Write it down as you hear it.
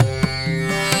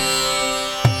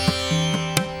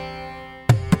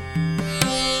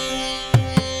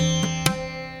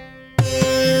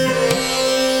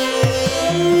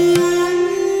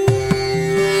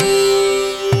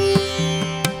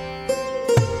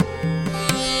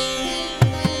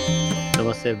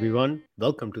Namaste everyone.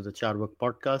 Welcome to the Charvak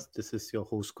podcast. This is your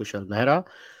host Kushal Mehra.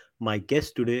 My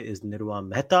guest today is Nirva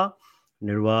Mehta.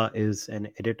 Nirva is an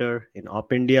editor in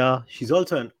Op India. She's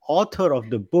also an author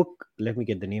of the book, let me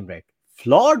get the name right,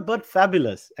 Flawed but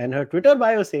Fabulous. And her Twitter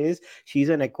bio says she's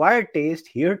an acquired taste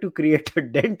here to create a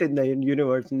dent in the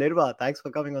universe. Nirva, thanks for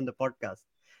coming on the podcast.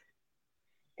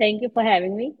 Thank you for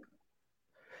having me.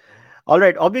 All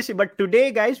right, obviously, but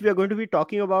today, guys, we are going to be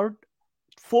talking about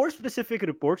four specific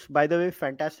reports, by the way,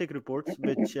 fantastic reports,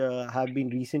 which have been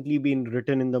recently been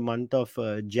written in the month of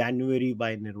January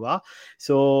by Nirva.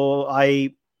 So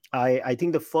I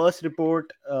think the first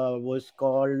report was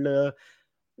called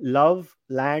Love,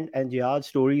 Land, and Jihad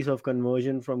Stories of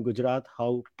Conversion from Gujarat,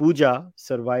 how Pooja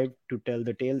survived to tell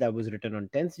the tale. That was written on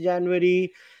 10th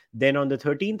January. Then on the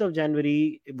 13th of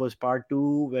January, it was part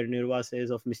two, where Nirva says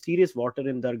of mysterious water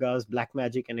in dargahs, black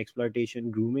magic and exploitation,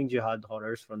 grooming jihad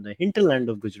horrors from the hinterland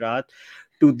of Gujarat.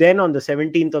 To then on the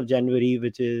 17th of January,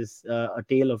 which is a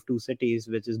tale of two cities,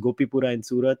 which is Gopipura in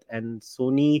Surat and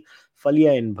Soni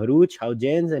Falia in Bharuch, how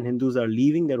Jains and Hindus are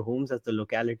leaving their homes as the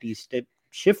localities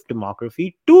shift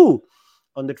demography. Two,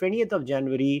 on the 20th of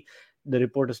January, the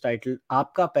report is titled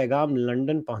आपका पैगाम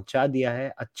London पहुंचा दिया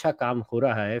है अच्छा काम हो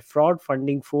रहा है fraud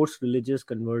funding forced religious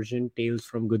conversion tales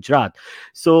from Gujarat.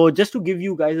 So just to give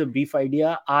you guys a brief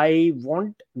idea, I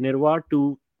want Nirva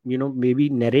to maybe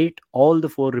narrate all the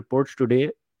four reports today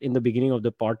in the beginning of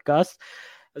the podcast.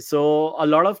 So a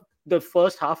lot of the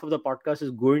first half of the podcast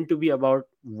is going to be about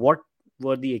what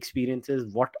were the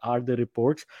experiences, what are the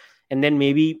reports, and then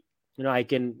maybe I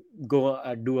can go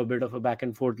do a bit of a back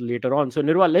and forth later on. So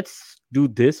Nirva, let's do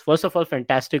this. First of all,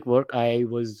 fantastic work. I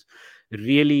was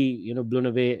really blown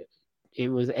away. It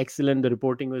was excellent. The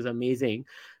reporting was amazing.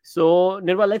 So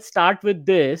Nirva, let's start with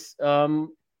this.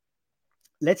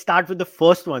 Let's start with the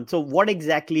first one. So what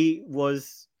exactly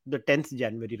was the 10th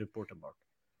January report about?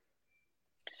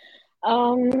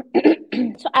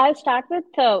 So I'll start with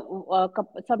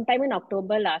sometime in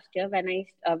October last year when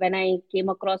I came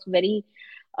across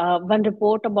one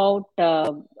report about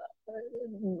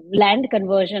land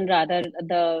conversion, rather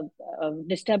the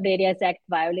Disturbed Areas Act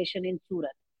violation in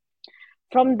Surat.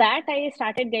 From that, I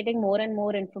started getting more and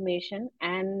more information,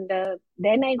 and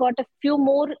then I got a few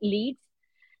more leads.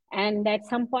 And at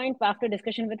some point, after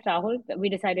discussion with Rahul, we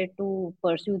decided to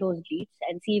pursue those leads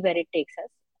and see where it takes us.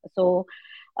 So,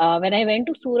 when I went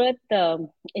to Surat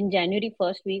in January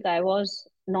first week, I was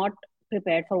not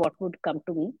prepared for what would come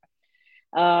to me.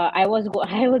 I was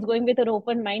going with an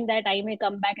open mind that I may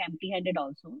come back empty-handed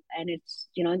also, and it's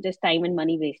just time and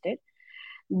money wasted.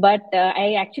 But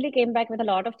I actually came back with a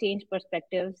lot of change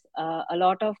perspectives, a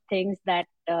lot of things that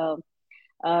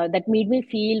made me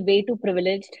feel way too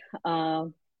privileged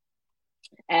as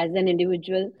an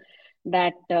individual.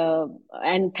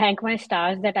 And thank my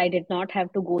stars that I did not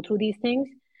have to go through these things.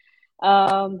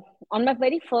 On my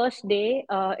very first day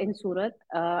in Surat,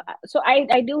 so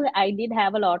I did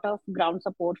have a lot of ground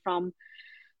support from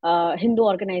Hindu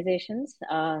organizations,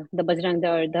 the Bajrang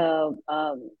Dal,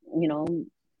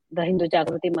 the Hindu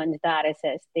Jagrati Manch, the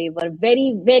RSS. They were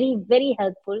very, very, very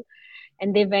helpful,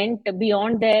 and they went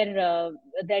beyond their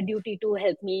duty to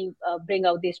help me bring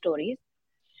out these stories.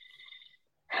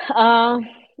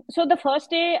 So the first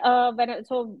day,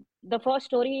 the first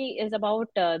story is about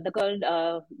the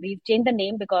girl. We've changed the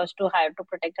name because to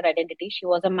protect her identity. She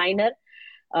was a minor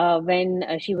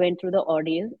when she went through the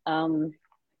ordeal.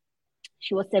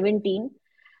 She was 17.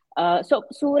 So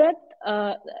Surat.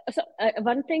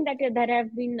 One thing that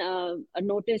have been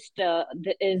noticed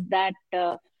is that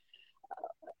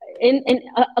in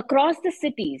across the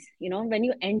cities, when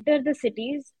you enter the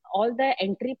cities, all the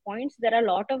entry points, there are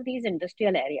a lot of these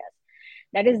industrial areas.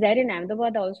 That is there in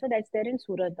Ahmedabad also. That's there in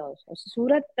Surat also. So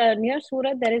Surat, near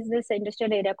Surat, there is this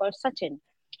industrial area called Sachin,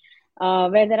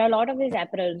 where there are a lot of these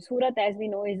apparel. Surat, as we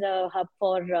know, is a hub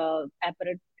for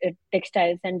apparel,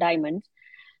 textiles, and diamonds.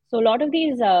 So a lot of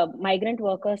these migrant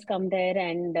workers come there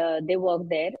and they work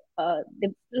there. A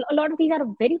lot of these are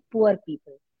very poor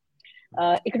people,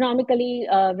 economically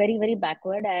very, very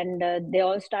backward, and they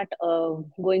all start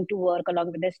going to work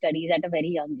along with their studies at a very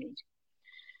young age.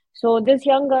 So this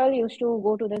young girl used to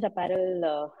go to this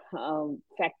apparel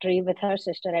factory with her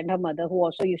sister and her mother, who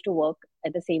also used to work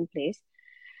at the same place.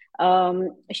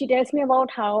 She tells me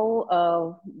about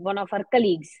how one of her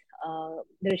colleagues,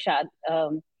 Dilshad,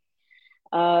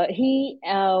 he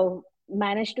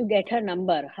managed to get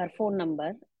her phone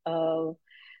number,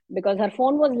 because her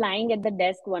phone was lying at the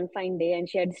desk one fine day, and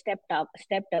she had stepped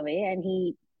away, and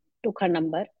he took her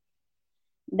number.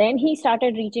 Then he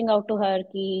started reaching out to her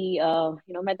कि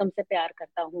मैं तुमसे प्यार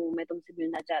करता हूँ, मैं तुमसे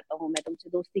मिलना चाहता हूँ, मैं तुमसे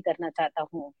दोस्ती करना चाहता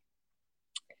हूँ.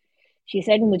 She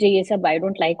said, "मुझे ये सब, I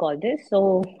don't like all this,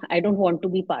 so I don't want to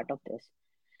be part of this."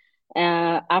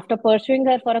 After pursuing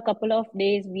her for a couple of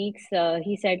days, weeks,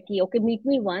 he said, "Ki, okay, meet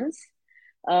me once,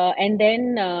 and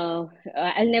then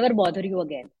I'll never bother you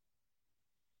again."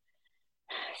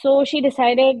 So she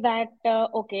decided that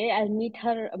okay, I'll meet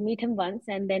him once,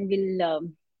 and then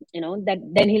we'll, that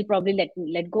then he'll probably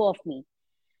let go of me.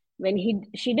 When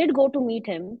she did go to meet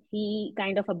him, he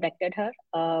kind of abducted her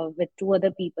with two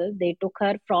other people. They took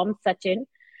her from Sachin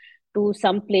to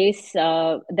some place.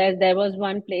 There was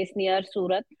one place near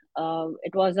Surat.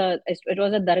 It was a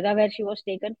dargah where she was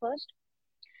taken first,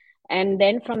 and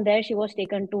then from there she was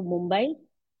taken to Mumbai.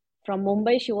 From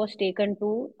Mumbai, she was taken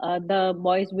to the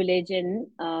boys' village in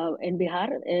Bihar,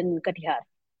 in Katihar.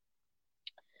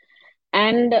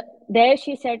 And there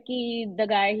she said ki the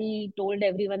guy, he told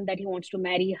everyone that he wants to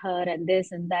marry her and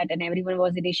this and that, and everyone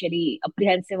was initially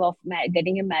apprehensive of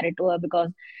getting him married to her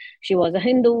because she was a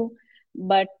Hindu.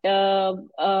 But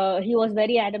he was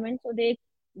very adamant, so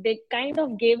they kind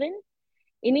of gave in.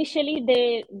 Initially,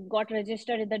 they got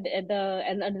registered under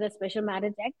the Special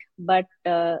Marriage Act, but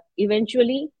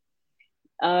eventually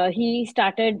he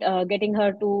started getting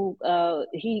her to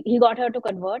he got her to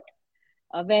convert,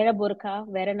 wear a burqa,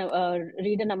 read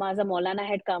a namaz. A Maulana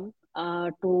had come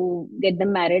to get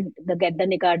them married, get the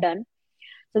nikah done.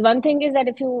 So one thing is that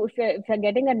if you're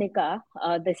getting a nikah,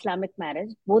 the Islamic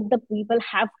marriage, both the people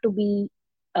have to be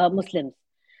Muslims.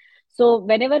 So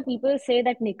whenever people say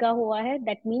that nikah hua hai,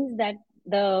 that means that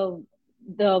the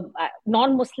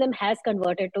non-Muslim has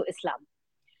converted to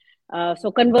Islam.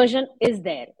 So conversion is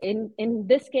there. In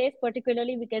this case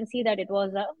particularly, we can see that it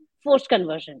was a forced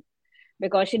conversion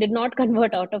because she did not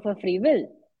convert out of her free will.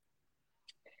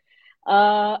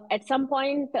 At some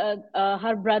point,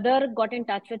 her brother got in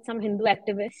touch with some Hindu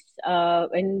activists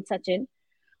in Sachin,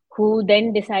 who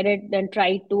then decided and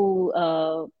tried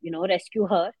to rescue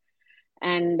her.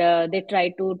 And they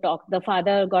tried to talk. The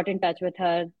father got in touch with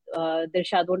her.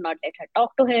 Dilshad would not let her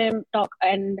talk,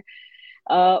 and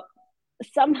uh,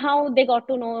 somehow they got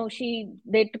to know,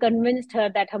 they convinced her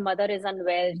that her mother is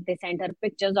unwell. They sent her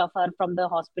pictures of her from the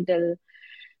hospital,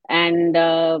 and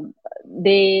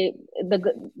they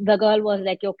the girl was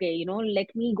like, okay,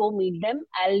 let me go meet them.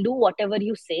 I'll do whatever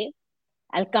you say.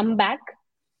 I'll come back,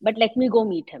 but let me go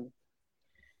meet him.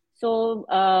 So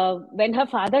when her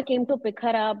father came to pick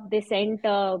her up, they sent,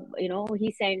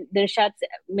 he sent, Dilshad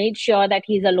made sure that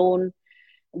he's alone.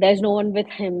 There's no one with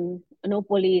him, no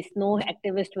police, no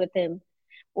activist with him.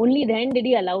 Only then did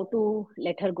he allow to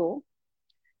let her go.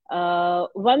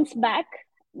 Once back,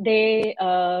 they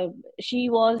she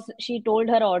told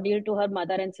her ordeal to her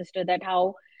mother and sister that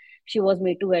how she was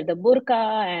made to wear the burqa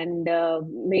and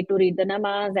made to read the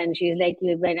namaz, and she's like,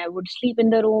 when I would sleep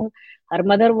in the room,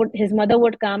 his mother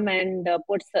would come and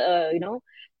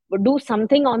would do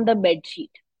something on the bed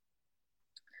sheet.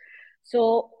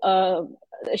 So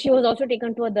she was also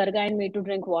taken to a dargah and made to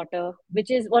drink water,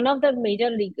 which is one of the major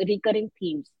recurring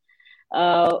themes,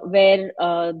 where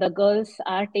the girls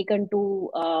are taken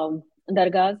to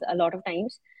dargahs a lot of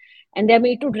times, and they're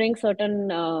made to drink certain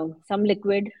some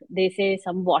liquid. They say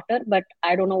some water, but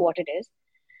I don't know what it is.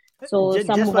 So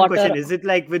some Just one water. question: is it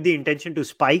like with the intention to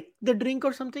spike the drink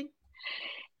or something?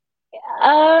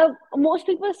 Most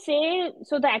people say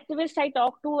so. The activists I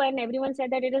talked to, and everyone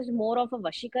said that it is more of a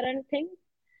Vashikaran thing.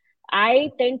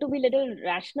 I tend to be little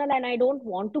rational, and I don't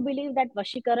want to believe that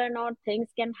Vashikaran or things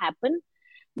can happen.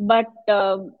 But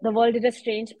the world is a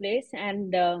strange place,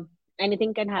 and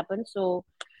anything can happen. So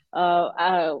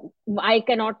I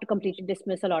cannot completely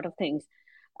dismiss a lot of things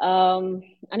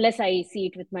unless I see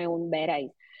it with my own bare eyes.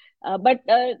 But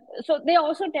so they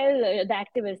also tell the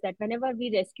activists that whenever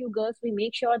we rescue girls, we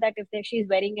make sure that if she's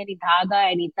wearing any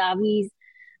dhaga, any tavis,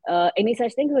 any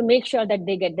such things, we make sure that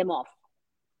they get them off.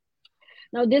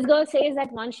 Now, this girl says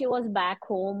that once she was back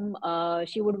home,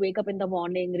 she would wake up in the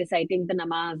morning reciting the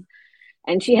namaz,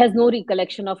 and she has no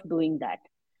recollection of doing that.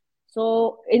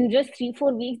 So, in just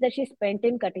 3-4 weeks that she spent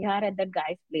in Katihar at that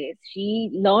guy's place, she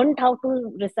learned how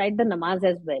to recite the namaz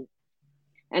as well,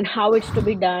 and how it's to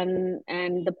be done,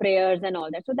 and the prayers and all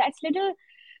that. So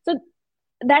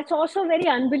that's also a very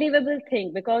unbelievable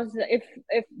thing, because if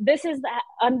this is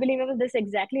unbelievable, this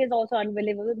exactly is also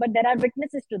unbelievable. But there are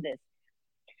witnesses to this.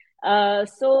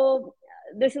 So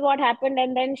this is what happened,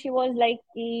 and then she was like,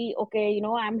 okay,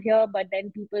 I'm here, but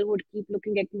then people would keep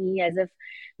looking at me as if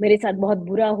mere saath bahut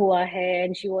bura hua hai,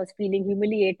 and she was feeling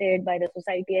humiliated by the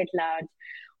society at large,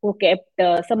 who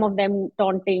kept some of them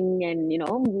taunting and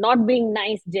not being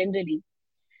nice generally.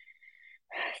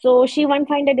 So she one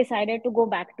fine day decided to go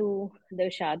back to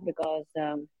Dilshad because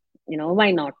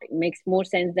why not? It makes more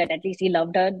sense that at least he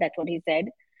loved her. That's what he said.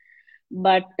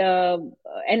 but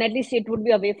and at least it would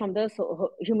be away from the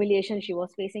humiliation she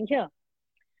was facing here.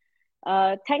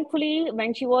 Thankfully,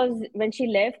 when she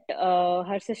left,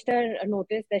 her sister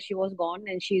noticed that she was gone,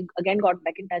 and she again got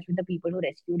back in touch with the people who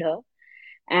rescued her.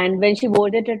 And when she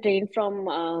boarded a train from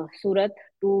Surat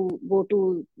to go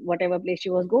to whatever place she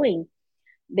was going,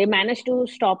 they managed to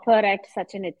stop her at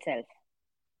Sachin itself.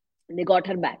 They got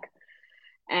her back,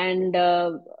 and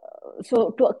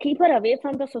so to keep her away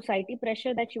from the society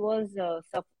pressure that she was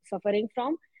suffering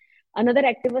from, another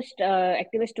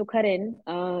activist took her in.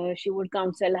 She would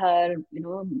counsel her,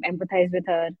 empathize with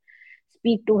her,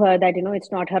 speak to her that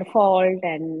it's not her fault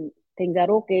and things are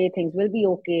okay, things will be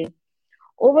okay.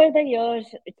 Over the years,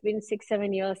 it's been 6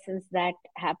 7 years since that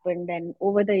happened, and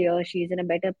over the years she is in a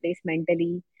better place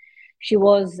mentally. She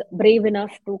was brave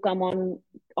enough to come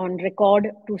on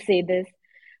record to say this.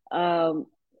 um,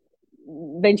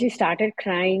 when she started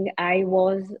crying, I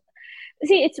was,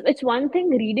 see, it's one thing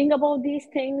reading about these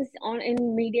things on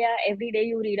in media. Every day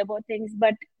you read about things,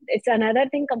 but it's another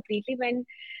thing completely when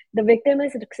the victim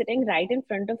is sitting right in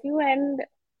front of you. And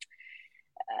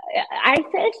I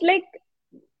felt like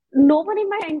no one in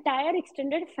my entire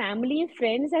extended family and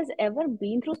friends has ever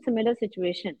been through similar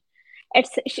situation. And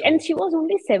True. she was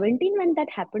only 17 when that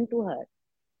happened to her.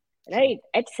 True. Right.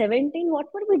 At 17, what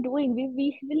were we doing?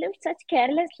 We lived such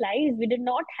careless lives. We did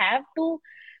not have to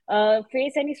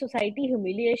face any society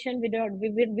humiliation.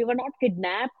 We were not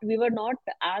kidnapped. We were not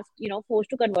asked, forced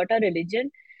to convert our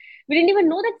religion. We didn't even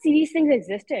know that these things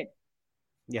existed.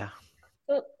 Yeah.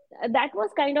 So that was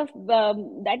kind of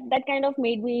that kind of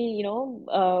made me,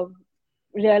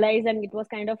 realize, and it was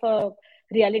kind of a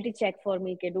reality check for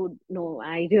me. Okay, dude, no,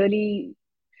 I really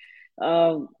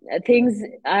uh, things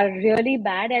are really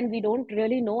bad, and we don't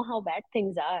really know how bad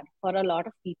things are for a lot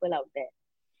of people out there.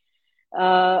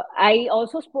 I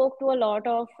also spoke to a lot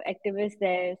of activists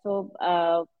there, so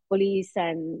police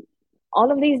and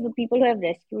all of these the people who have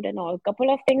rescued and all. Couple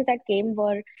of things that came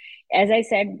were, as I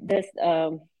said, this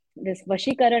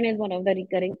Vashikaran is one of the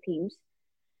recurring themes.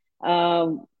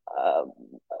 Um, uh,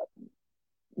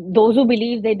 those who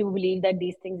believe, they do believe that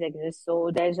these things exist.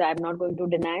 So I'm not going to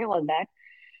deny all that.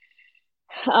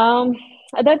 Um,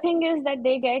 Other thing is that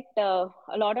they get a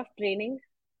lot of training.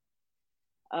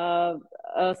 Uh,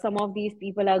 some of these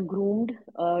people are groomed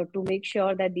to make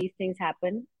sure that these things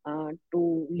happen,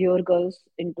 to lure girls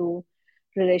into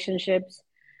relationships.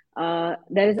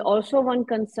 There is also one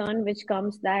concern which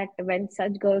comes that when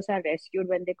such girls are rescued,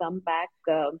 when they come back,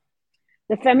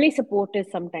 the family support is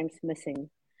sometimes missing.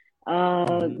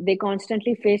 Hmm. They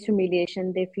constantly face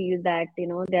humiliation. They feel that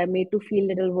they are made to feel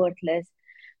little worthless.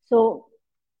 So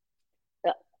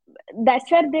uh, that's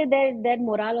where their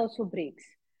morale also breaks.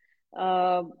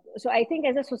 Uh, so I think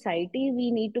as a society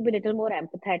we need to be a little more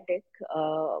empathetic,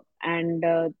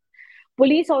 and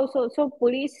police also. So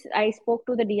police, I spoke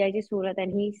to the DIG Surat,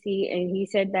 and he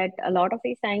said that a lot of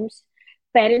these times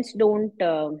parents don't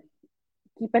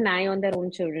keep an eye on their own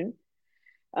children.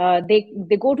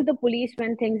 They go to the police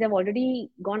when things have already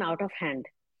gone out of hand.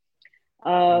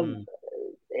 uh, Mm.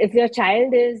 if your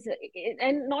child is,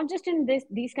 and not just in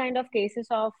these kind of cases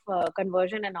of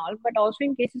conversion and all, but also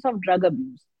in cases of drug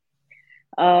abuse,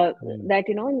 uh, Mm. that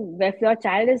if your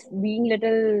child is being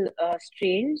little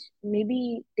strange,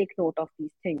 maybe take note of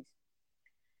these things.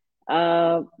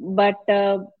 But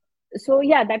so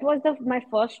yeah, that was the my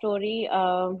first story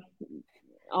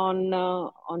on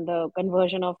the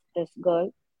conversion of this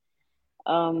girl.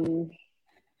 um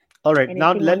All right.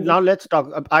 Anything on Now this? let's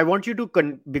talk. I want you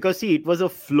to because see, it was a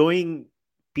flowing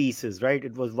pieces, right?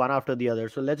 It was one after the other.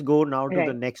 So let's go now to the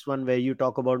Right. next one where you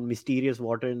talk about mysterious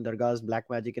water in Dargahs, black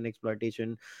magic and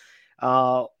exploitation.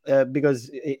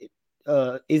 Because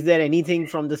is there anything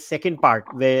from the second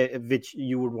part where which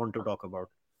you would want to talk about?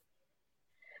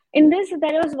 In this,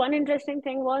 there was one interesting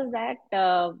thing was that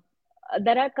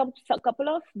there are a couple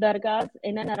of dargahs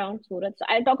in and around Surat. So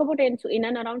I'll talk about in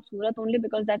and around Surat only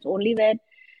because that's only where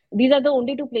these are the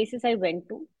only two places I went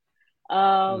to.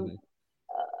 Um, Hmm.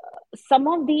 some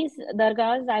of these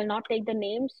dargahs, I'll not take the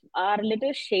names, are a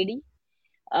little shady.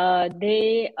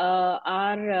 They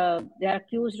are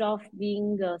accused of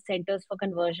being centers for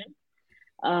conversion.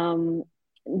 Um,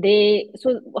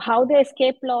 so how they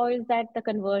escape law is that the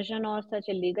conversion or such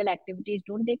illegal activities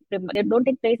they don't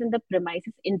take place in the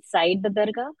premises inside the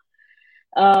dargah,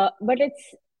 but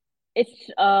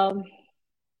it's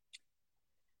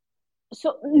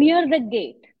so near the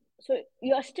gate. So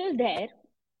you are still there.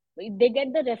 They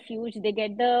get the refuge. They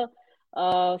get the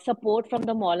support from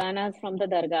the maulanas, from the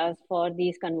dargahs for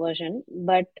these conversion,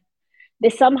 but they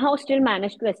somehow still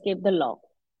manage to escape the law.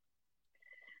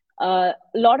 A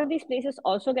lot of these places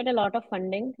also get a lot of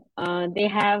funding. They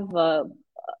have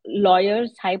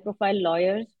lawyers, high profile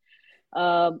lawyers,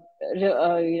 uh,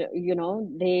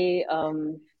 they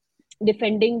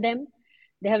defending them.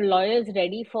 They have lawyers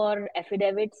ready for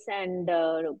affidavits and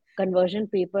conversion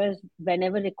papers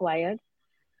whenever required.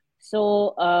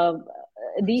 So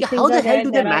these Yeah, how things the are hell there.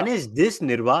 do they There are manage this,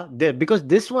 Nirva? Because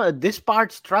this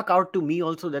part struck out to me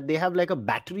also, that they have like a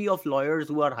battery of lawyers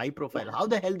who are high profile. How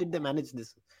the hell did they manage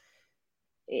this?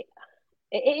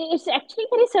 it's actually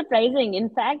very surprising. In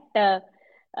fact,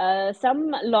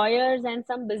 some lawyers and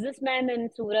some businessmen in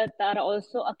Surat are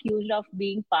also accused of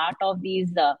being part of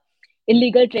these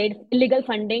illegal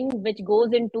funding, which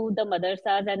goes into the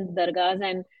madrasas and dargahs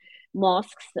and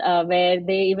mosques, where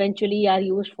they eventually are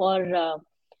used for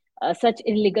such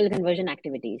illegal conversion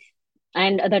activities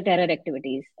and other terror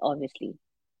activities, obviously.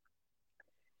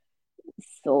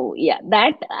 So yeah,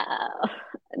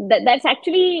 that's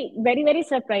actually very very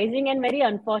surprising and very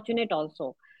unfortunate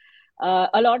also.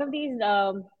 A lot of these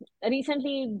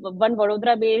recently, one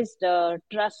Vadodara based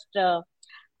trust,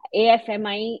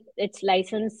 AFMI, its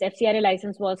license, FCRA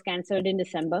license was cancelled in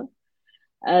December.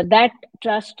 That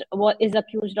trust is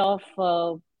accused of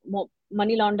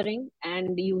money laundering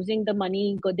and using the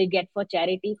money they get for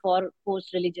charity for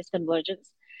post religious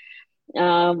conversions.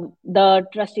 The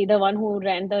trustee, the one who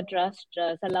ran the trust,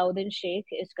 Salahuddin Sheikh,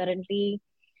 is currently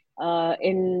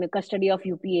in custody of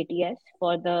UP ATS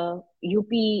for the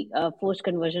UP forced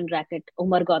conversion racket,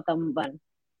 Umar Gautam one.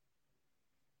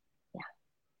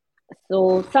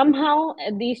 So somehow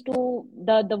these two,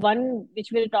 the one which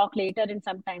we'll talk later in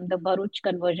some time, the Baruch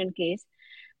conversion case,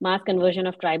 mass conversion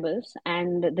of tribals,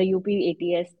 and the UP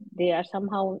ATS, they are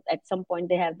somehow at some point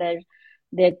they have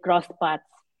their crossed paths.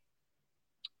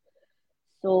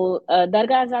 So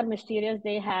dargahs are mysterious.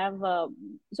 They have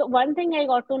so one thing I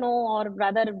got to know, or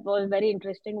rather was very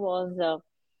interesting, was so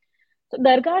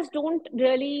dargahs don't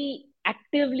really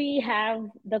actively have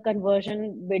the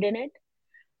conversion bid in it.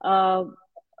 Uh,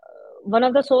 One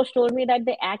of the source told me that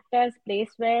they act as place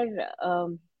where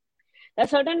there are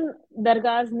certain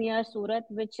dargahs near Surat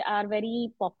which are very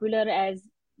popular as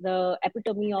the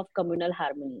epitome of communal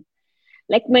harmony,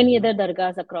 like many Hmm. other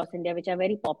dargahs across India, which are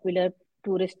very popular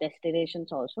tourist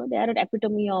destinations also. They are an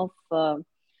epitome of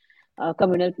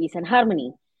communal peace and harmony.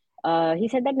 He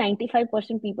said that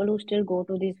 95% people who still go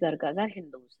to these dargahs are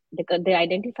Hindus. They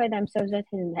identify themselves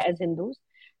as Hindus.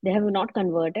 They have not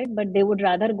converted, but they would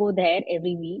rather go there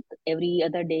every week, every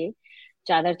other day,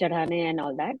 chadar chadhane and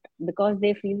all that, because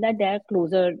they feel that they are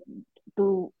closer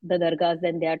to the dargahs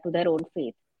than they are to their own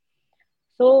faith.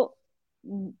 So,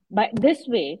 by this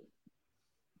way,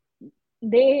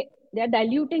 they are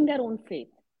diluting their own faith.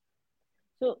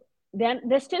 So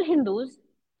they're still Hindus,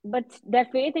 but their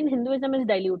faith in Hinduism is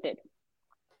diluted.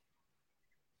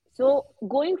 So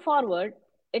going forward,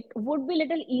 it would be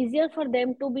little easier for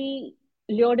them to be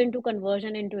lured into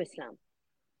conversion into Islam,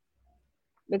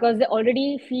 because they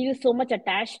already feel so much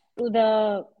attached to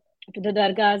the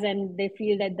dargahs, and they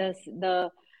feel that the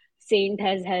saint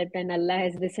has helped and Allah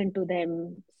has listened to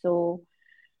them. So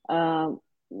uh,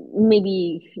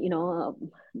 maybe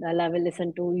Allah will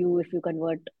listen to you if you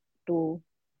convert to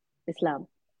Islam.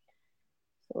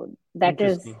 So that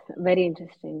is Interesting. very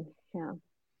interesting. Yeah.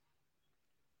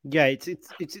 Yeah,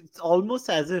 it's almost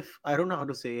as if, I don't know how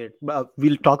to say it, but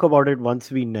we'll talk about it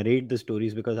once we narrate the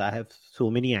stories, because I have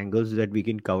so many angles that we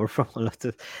can cover from all of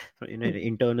this,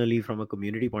 internally from a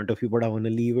community point of view. But I want to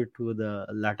leave it to the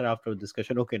latter after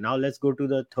discussion. Okay, now let's go to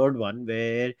the third one,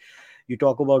 where you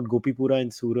talk about Gopipura in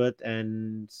Surat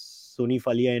and Soni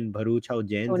Falia in Bharuch, how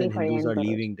Jains Sony and Hindus Farian are Baruch.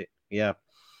 leaving the, yeah,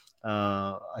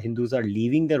 Hindus are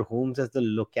leaving their homes as the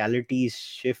localities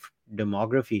shift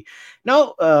demography.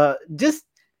 Now, just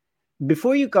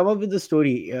before you come up with the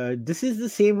story, this is the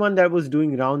same one that was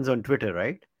doing rounds on Twitter,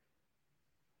 right?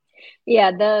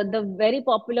 Yeah, the very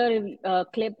popular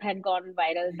clip had gone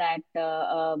viral that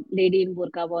lady in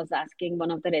burqa was asking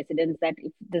one of the residents that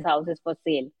if this house is for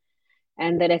sale,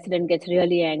 and the resident gets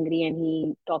really angry and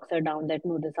he talks her down that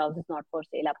no, this house is not for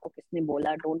sale. Aapko kisne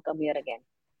bola? Don't come here again.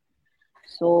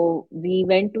 So we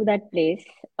went to that place.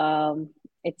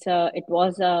 It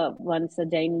was once a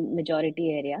Jain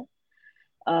majority area.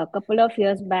 A couple of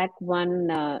years back, one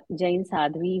Jain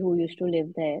Sadhvi who used to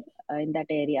live there in that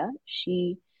area,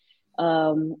 she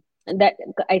that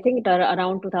I think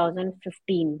around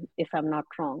 2015, if I'm not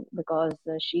wrong, because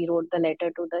she wrote the letter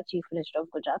to the Chief Minister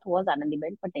of Gujarat, who was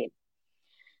Anandiben Patel,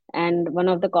 and one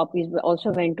of the copies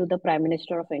also went to the Prime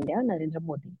Minister of India, Narendra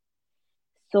Modi.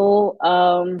 So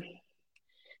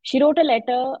she wrote a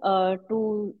letter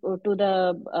to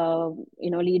the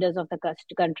leaders of the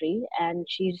country, and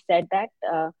she said that.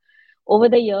 Over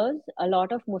the years, a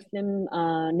lot of Muslim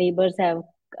neighbors have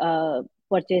uh,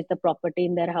 purchased the property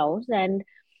in their house, and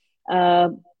uh,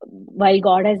 while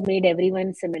God has made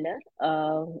everyone similar,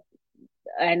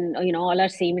 and all are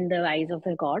same in the eyes of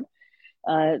the God,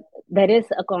 uh, there is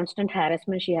a constant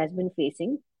harassment she has been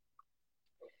facing.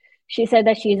 She said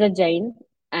that she is a Jain,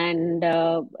 and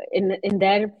in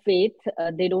their faith,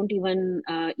 they don't even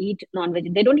eat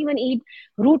non-veg. They don't even eat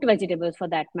root vegetables for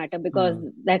that matter, because Hmm.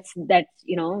 that's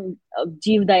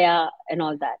Jeev Daya and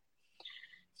all that.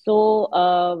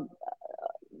 So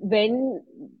when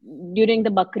during the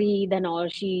Bakri, then all,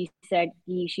 she said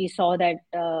she saw that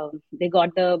they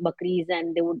got the Bakris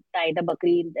and they would tie the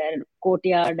Bakri in their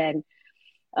courtyard,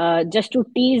 and just to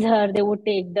tease her, they would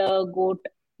take the goat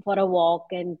for a walk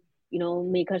and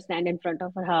make her stand in front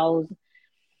of her house.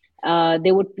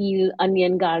 They would peel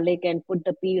onion, garlic, and put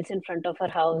the peels in front of her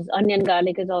house. Onion,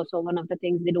 garlic is also one of the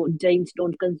things they don't Jains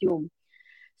don't consume.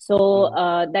 So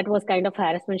Hmm. that was kind of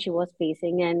harassment she was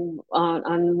facing. And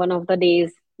on one of the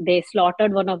days, they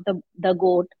slaughtered one of the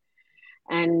goat,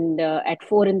 and at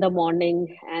 4 in the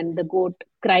morning, and the goat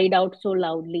cried out so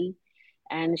loudly,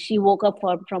 and she woke up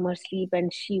from her sleep,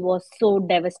 and she was so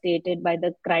devastated by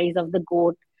the cries of the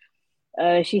goat.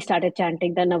 She started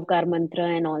chanting the Navkar mantra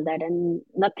and all that, and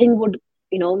nothing would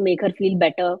make her feel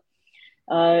better.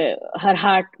 Her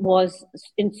heart was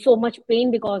in so much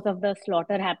pain because of the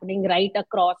slaughter happening right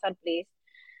across her place.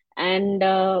 And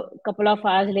a couple of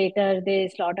hours later, they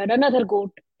slaughtered another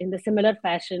goat in the similar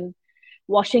fashion,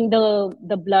 washing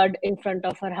the blood in front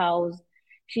of her house.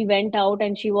 She went out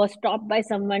and she was stopped by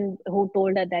someone who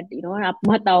told her that "Aap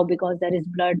mat aao, because there is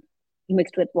blood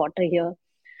mixed with water here."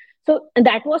 So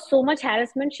that was so much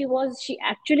harassment. She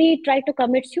actually tried to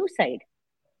commit suicide.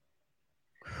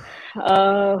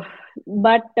 Uh,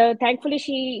 but thankfully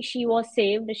she was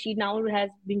saved. She now has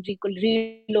been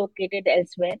relocated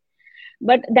elsewhere.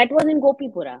 But that was in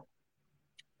Gopipura.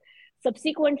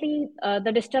 Subsequently,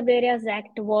 the Disturbed Areas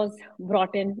Act was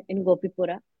brought in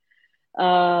Gopipura.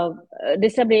 Uh,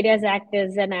 Disturbed Areas Act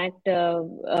is an act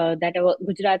that our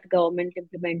Gujarat government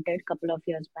implemented a couple of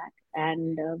years back,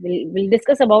 and we'll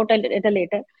discuss about it at a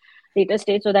later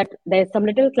stage, so that there's some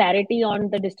little clarity on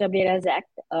the Disturbed Areas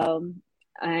Act.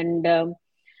 And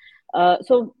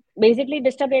So basically,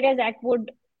 Disturbed Areas Act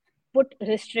would put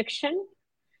restriction,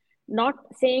 not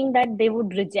saying that they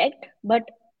would reject, but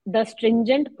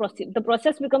the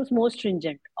process becomes more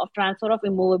stringent of transfer of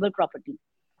immovable property.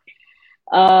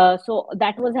 So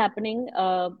that was happening.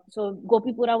 So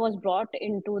Gopipura was brought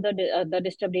into the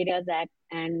Disturbed Areas Act,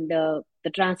 and the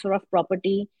transfer of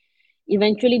property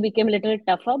eventually became a little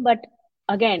tougher. But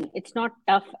again, it's not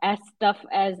tough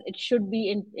as it should be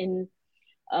in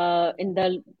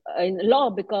the law,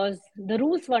 because the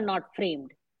rules were not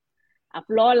framed. आप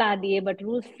law ला दिए but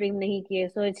rules frame नहीं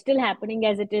किए, so it's still happening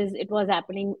as it was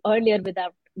happening earlier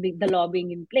without the law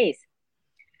being in place.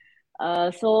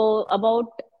 So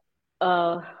about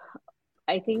uh,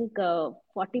 I think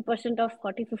 40% of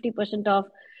 40-50% of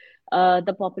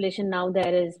the population now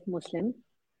there is Muslim,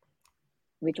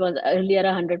 which was earlier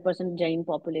 100% Jain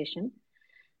population.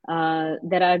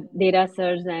 There are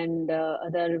derasars and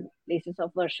other places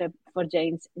of worship for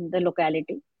Jains in the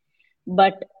locality,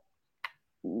 but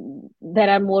there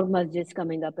are more masjids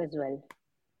coming up as well.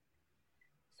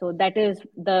 So that is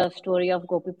the story of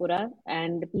Gopipura,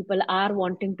 and people are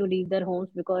wanting to leave their homes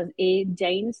because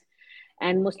Jains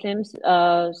and Muslims.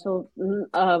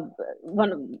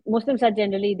 Muslims are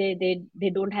generally they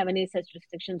don't have any such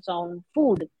restrictions on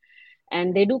food,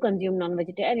 and they do consume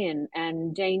non-vegetarian.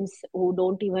 And Jains who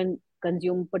don't even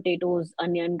consume potatoes,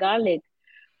 onion, garlic,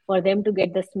 for them to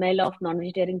get the smell of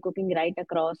non-vegetarian cooking right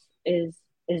across is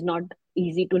not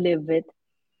easy to live with.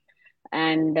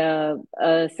 And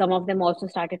some of them also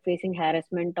started facing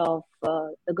harassment of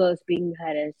the girls being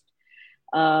harassed.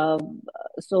 uh,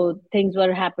 so things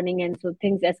were happening, and so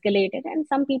things escalated, and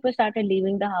some people started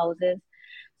leaving the houses.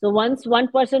 So once one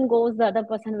person goes, the other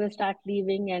person will start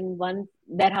leaving, and one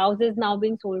their house is now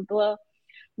being sold to a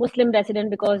Muslim resident,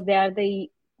 because they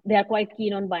are quite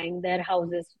keen on buying their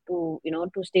houses to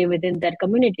to stay within their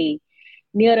community,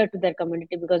 nearer to their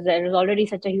community, because there is already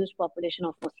such a huge population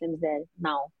of Muslims there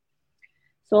now.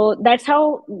 So that's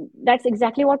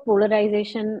exactly what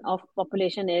polarization of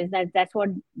population is. That's what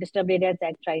Disturbed Areas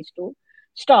Act tries to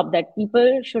stop, that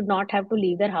people should not have to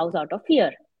leave their house out of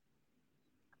fear.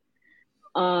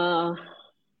 uh,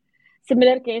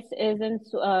 Similar case is in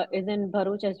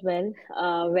Bharuch as well,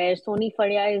 where Soni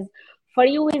Faria is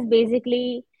Fariu is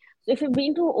basically. So if you've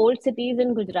been to old cities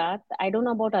in Gujarat, I don't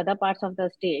know about other parts of the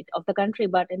state of the country,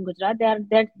 but in Gujarat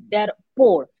they are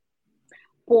poor.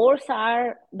 Ports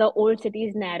are the old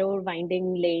city's narrow,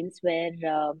 winding lanes where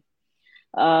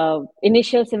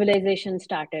initial civilization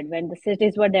started. When the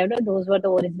cities were developed, those were the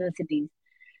original cities.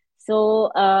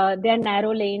 So there are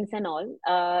narrow lanes and all.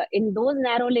 In those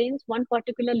narrow lanes, one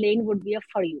particular lane would be a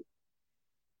for you,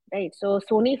 right? So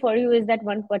Sony for you is that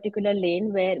one particular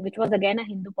lane where, which was again a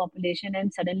Hindu population,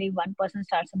 and suddenly one person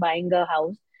starts buying a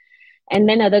house, and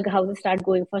then other houses start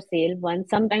going for sale. Once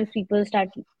sometimes people start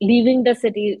leaving the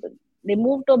city, they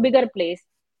move to a bigger place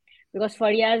because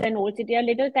Farias and Old City are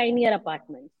little tinier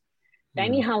apartments,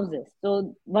 tiny Mm. houses.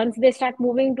 So once they start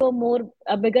moving to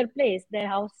a bigger place, their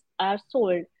house are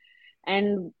sold,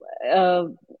 and uh,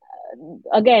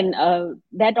 again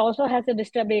that also has a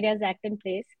Disturbed Areas Act in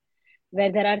place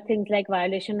where there are things like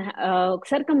violation,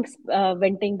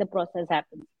 circumventing the process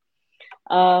happens.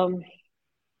 Um,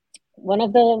 One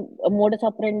of the modus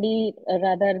operandi,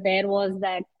 rather, there was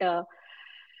that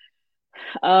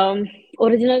um,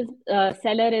 original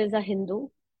seller is a Hindu,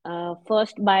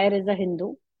 first buyer is a Hindu,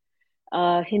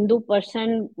 Hindu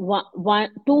person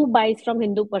two buys from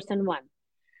Hindu person one.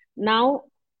 Now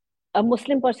a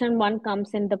Muslim person one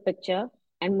comes in the picture,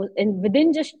 and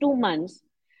within just 2 months,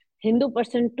 Hindu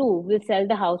person two will sell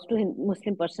the house to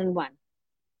Muslim person one.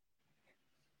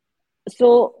 So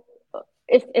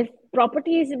if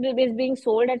property is being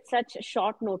sold at such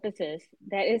short notices,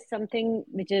 there is something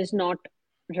which is not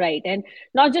right. And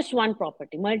not just one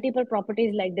property, multiple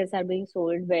properties like this are being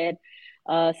sold where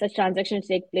such transactions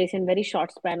take place in very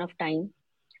short span of time.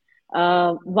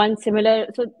 One similar,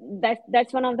 so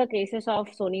that's one of the cases of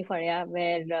Sony Faria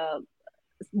where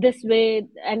this way.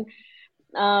 And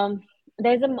um,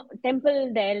 there's a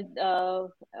temple there,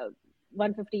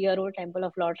 150-year-old temple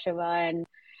of Lord Shiva, and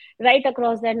right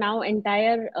across there now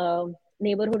entire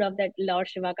neighborhood of that Lord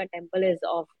Shivaka temple is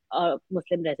of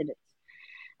Muslim residents.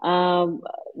 Um,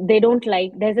 they don't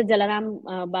like, there's a Jalaram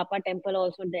Bapa temple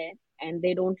also there, and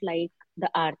they don't like the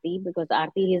Aarti because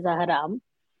Aarti is a haram,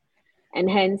 and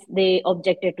hence they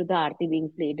objected to the Aarti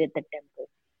being played at the temple.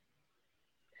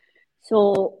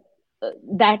 So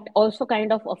that also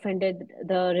kind of offended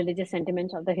the religious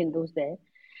sentiments of the Hindus there.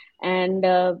 And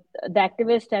the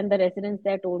activists and the residents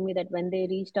there told me that when they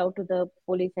reached out to the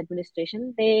police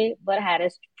administration, they were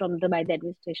harassed by the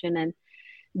administration, and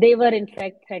they were in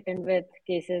fact threatened with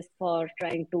cases for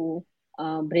trying to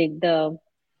break the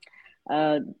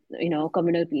uh,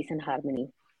 communal peace and harmony.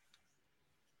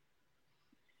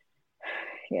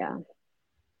 Yeah,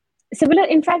 similar.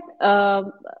 In fact,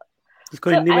 इसको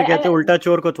so Hindi में कहते हैं उल्टा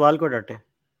चोर कोतवाल को डांटे.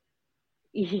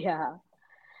 yeah.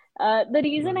 The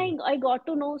reason I got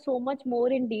to know so much more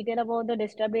in detail about the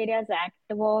Disturbed Areas Act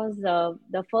was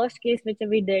the first case which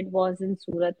we did was in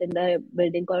Surat in the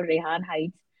building called Rehan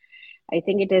Heights. I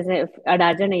think it is a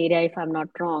Adajan area, if I'm not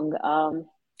wrong.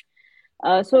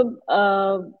 So,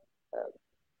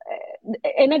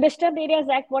 in a Disturbed Areas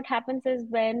Act, what happens is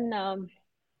when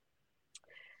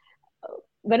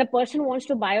a person wants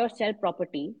to buy or sell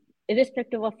property,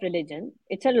 irrespective of religion,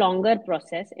 it's a longer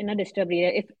process in a disturbed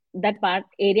area if that part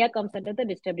area comes under the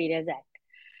Disturbed Areas Act.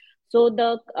 So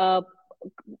the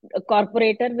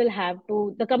corporator will have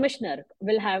to, the commissioner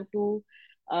will have to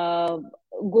uh,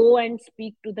 go and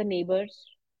speak to the neighbors,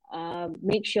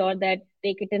 make sure that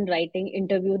take it in writing,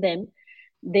 interview them.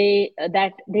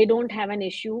 That they don't have an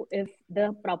issue if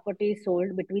the property is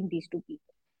sold between these two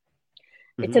people.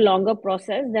 It's a longer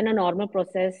process than a normal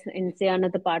process in, say,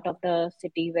 another part of the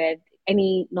city where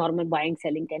any normal buying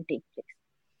selling can take place.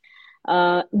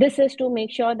 This is to make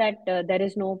sure that there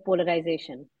is no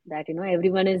polarization, that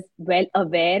everyone is well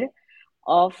aware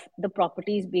of the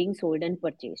properties being sold and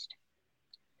purchased.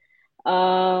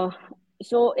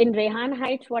 So in Rehan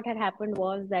Heights, what had happened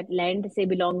was that land, say,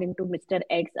 belonging to Mr.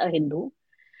 X, a Hindu,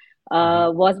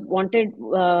 was wanted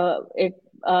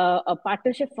a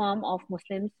partnership firm of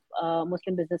Muslim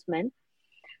businessmen.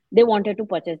 They wanted to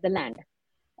purchase the land.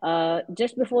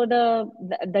 Just before the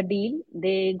deal,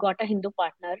 they got a Hindu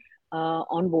partner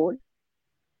on board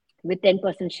with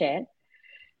 10% share,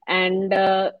 and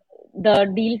the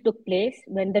deal took place.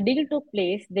 When the deal took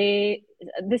place,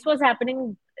 this was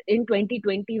happening in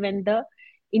 2020 when the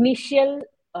initial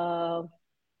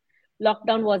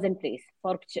lockdown was in place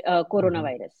for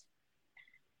coronavirus.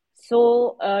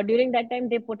 So during that time,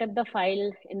 they put up the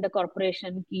file in the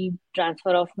corporation, key transfer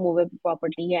of movable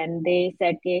property, and they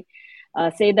said,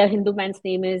 say the Hindu man's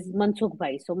name is Mansukh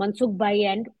Bhai. So Mansukh Bhai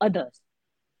and others.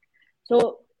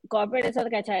 So corporate is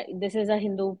like, this is a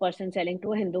Hindu person selling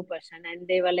to a Hindu person, and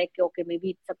they were like, okay,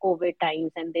 maybe it's a COVID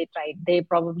times, and they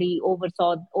probably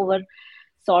overlooked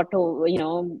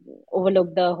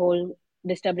the whole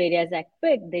Disturbed Areas Act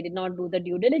bit. They did not do the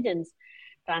due diligence.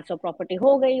 Transfer property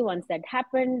ho gayi. Once that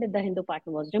happened, the Hindu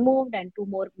partner was removed and two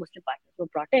more Muslim partners were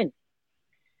brought in.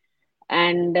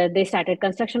 And they started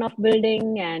construction of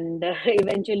building, and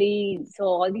eventually, so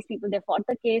all these people, they fought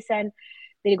the case, and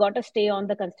they got to stay on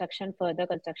the construction, further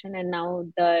construction, and now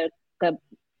the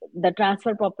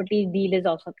transfer property deal is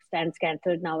also stands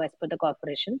cancelled now as per the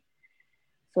corporation.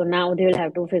 So now they will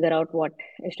have to figure out what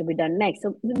is to be done next.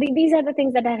 So these are the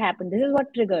things that have happened. This is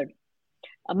what triggered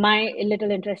my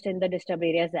little interest in the Disturbed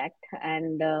Areas Act,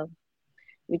 and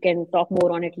we can talk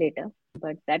more on it later.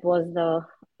 But that was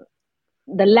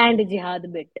the land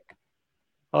jihad bit.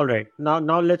 All right.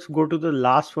 Now let's go to the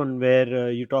last one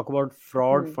where you talk about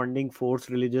fraud Hmm. funding forced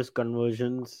religious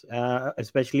conversions,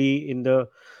 especially in the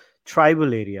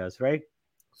tribal areas, right?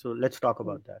 So let's talk Hmm.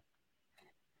 about that.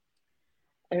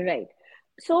 Right.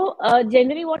 So,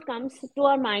 generally, what comes to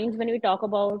our minds when we talk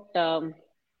about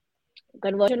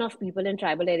conversion of people in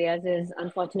tribal areas is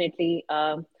unfortunately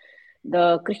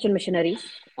the Christian missionaries,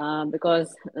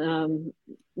 because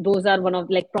those are one of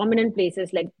like prominent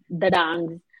places like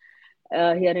Dadangs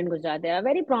here in Gujarat. They are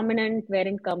very prominent when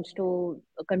it comes to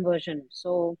conversion.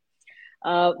 So,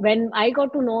 when I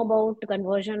got to know about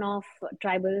conversion of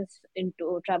tribal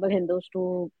Hindus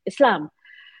to Islam,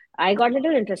 I got a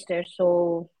little interested.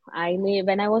 So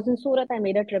when I was in Surat, I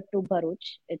made a trip to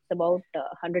Bharuch. It's about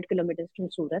 100 kilometers from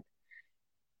Surat.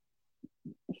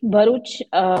 Bharuch,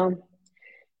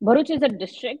 Bharuch is a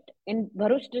district. In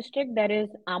Bharuch district, there is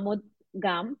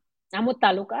Gam, Amod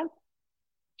Taluka.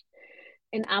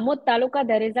 In Amod Taluka,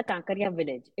 there is a Kankaria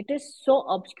village. It is so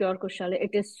obscure, Kushal.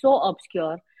 It is so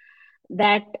obscure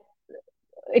that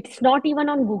it's not even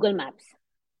on Google Maps.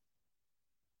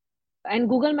 And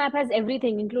Google Map has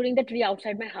everything, including the tree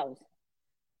outside my house.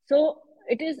 So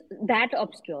it is that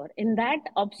obscure. In that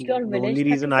obscure The only village,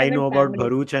 reason I 37 know about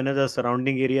families. Bharuch and the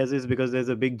surrounding areas is because there's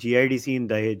a big GIDC in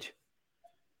Dahej.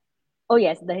 Oh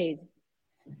yes, Dahej.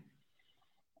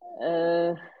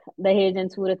 Uh, Dahej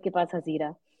and Surat ke paas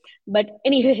Hazira. But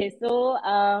anyway, so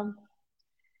uh,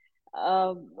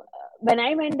 when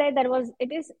I went there,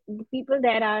 it is the people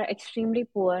there are extremely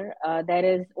poor. There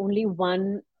is only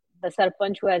one, the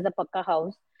sarpanch who has a pakka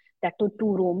house, that too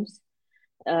two rooms.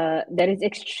 There is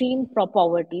extreme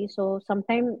poverty. So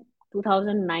sometime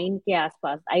 2009 ke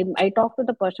aspas, I talked to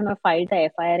the person who filed the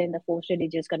FIR in the forced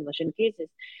religious conversion cases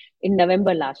in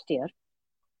November last year.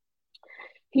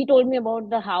 He told me about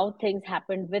the how things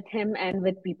happened with him and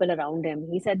with people around him.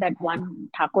 He said that one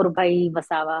Thakur Bhai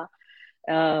Vasawa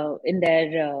in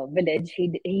their village,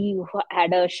 he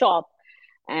had a shop,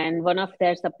 and one of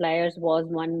their suppliers was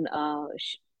one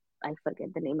I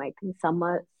forget the name. I think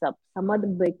Samad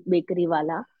Bakery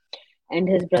Wala and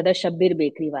his brother Shabbir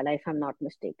Bakery Wala, if I'm not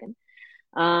mistaken.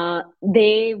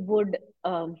 They would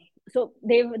so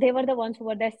they were the ones who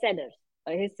were their sellers,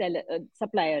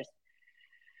 suppliers.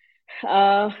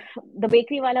 Uh, the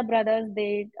Bakery Wala brothers,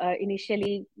 they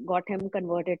initially got him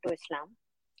converted to Islam.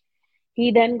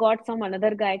 He then got some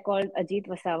another guy called Ajit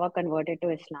Vasawa converted to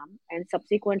Islam, and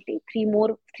subsequently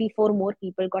four more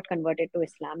people got converted to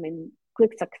Islam in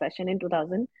quick succession in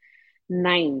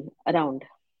 2009 around.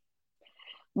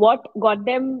 What got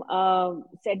them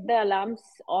set the alarms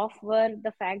off were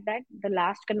the fact that the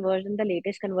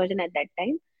latest conversion at that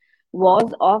time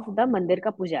was of the Mandir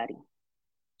ka Pujari.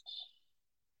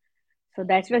 So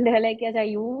that's when they were like, "Acha,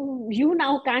 you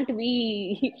now can't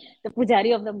be the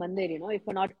pujari of the mandir, if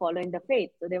you're not following the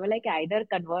faith." So they were like, either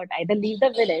leave the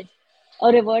village or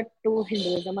revert to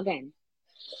Hinduism again.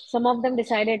 Some of them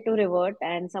decided to revert,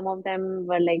 and some of them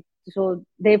were like, so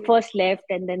they first left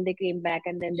and then they came back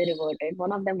and then they reverted.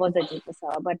 One of them was Ajit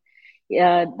Prasad, but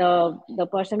the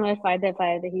person who had filed the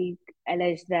FIR, he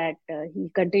alleged that he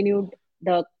continued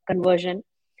the conversion,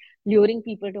 luring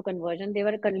people to conversion. They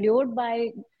were lured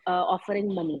by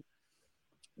offering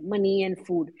money and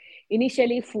food.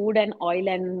 Initially, food and oil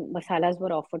and masalas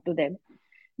were offered to them.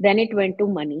 Then it went to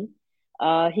money.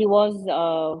 He was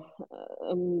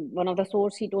one of the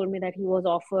source. He told me that he was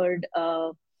offered.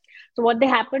 So what they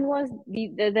happened was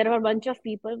there were a bunch of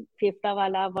people.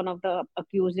 Feftawala, one of the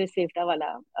accused is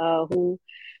Feftawala, who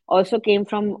also came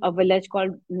from a village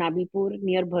called Nabipur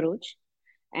near Bharuch,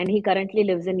 and he currently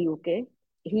lives in UK.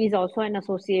 He is also an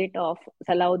associate of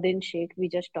Salahuddin Sheikh, we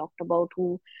just talked about,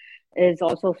 who is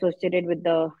also associated with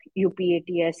the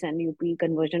UPATS and UP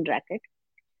conversion racket.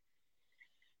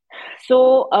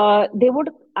 So they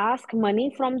would ask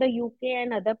money from the UK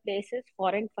and other places,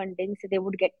 foreign funding. So they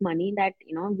would get money that,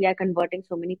 we are converting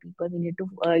so many people. We need to,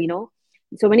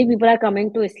 so many people are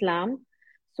coming to Islam.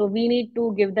 So we need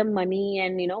to give them money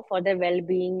and, for their well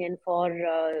being and for,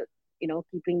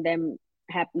 keeping them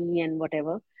happy and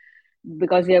whatever.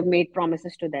 because we have made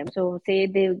promises to them. So say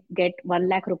they get 1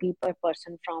 lakh rupee per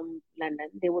person from London,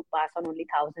 they would pass on only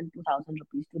 1,000, 2,000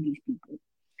 rupees to these people.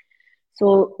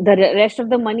 So the rest of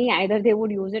the money, either they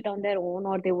would use it on their own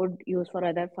or they would use for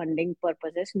other funding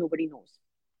purposes. Nobody knows.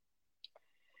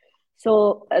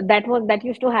 So that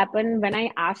used to happen when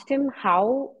I asked him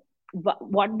how,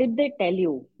 what did they tell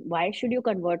you? Why should you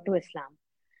convert to Islam?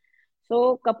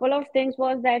 So couple of things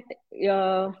was that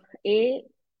a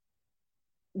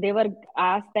they were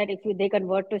asked that if they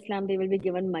convert to Islam, they will be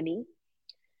given money,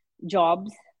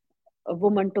 jobs, a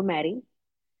woman to marry.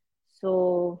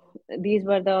 So these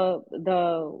were the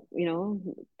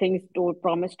things to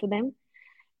promised to them,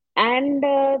 and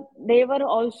they were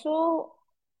also.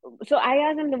 So I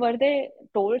asked them, were they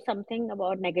told something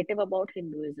about negative about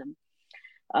Hinduism?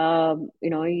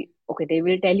 Okay, they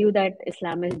will tell you that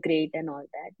Islam is great and all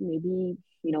that. Maybe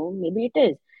maybe it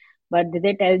is, but did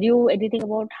they tell you anything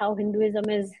about how Hinduism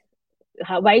is?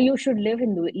 Why you should leave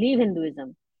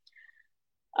Hinduism?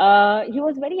 He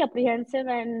was very apprehensive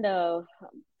and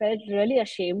felt really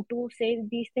ashamed to say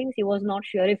these things. He was not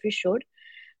sure if he should,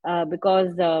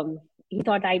 because he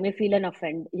thought I may feel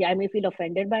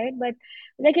offended by it, but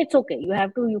like it's okay.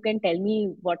 You can tell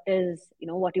me what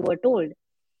you were told.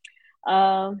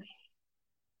 Uh,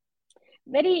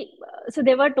 very So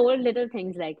they were told little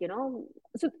things like,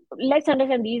 so let's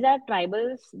understand these are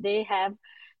tribals. They have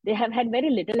had very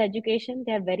little education.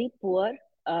 They are very poor.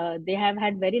 They have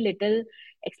had very little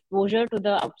exposure to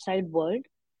the outside world.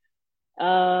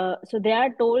 So they are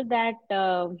told that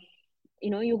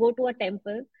you go to a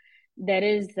temple, there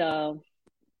is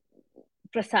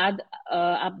prasad,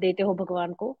 आप देते हो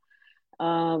भगवान को.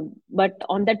 But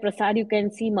on that prasad you can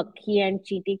see makhi and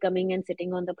cheeti coming and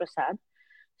sitting on the prasad.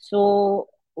 So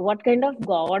what kind of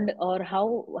god, or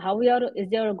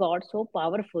is your god so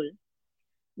powerful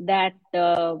that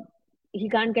he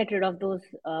can't get rid of those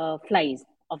flies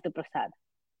of the prasad?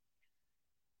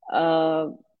 uh,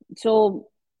 so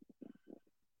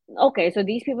okay, so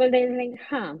these people, they're like,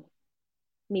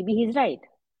 maybe he's right.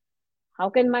 How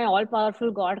can my all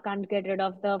powerful god can't get rid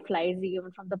of the flies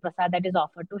even from the prasad that is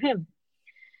offered to him?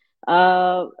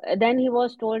 Uh, then he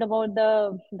was told about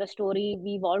the story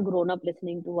we've all grown up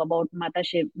listening to about Mata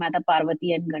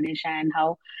Parvati and Ganesha, and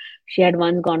how she had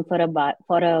once gone for a bath,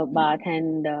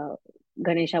 and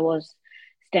Ganesha was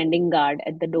standing guard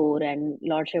at the door, and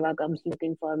Lord Shiva comes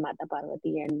looking for Mata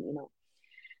Parvati, and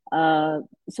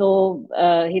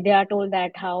they are told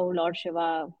that how Lord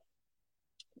Shiva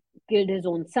killed his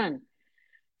own son.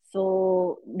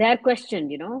 So they are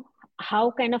questioned,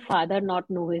 how can a father not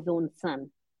know his own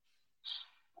son,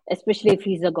 especially if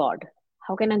he's a god?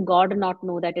 How can a god not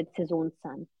know that it's his own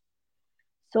son?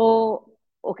 So,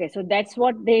 okay, so that's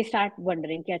what they start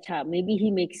wondering. Ki, Acha, maybe he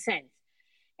makes sense.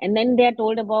 And then they are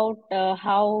told about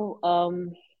how,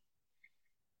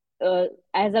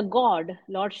 as a god,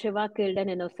 Lord Shiva killed an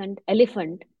innocent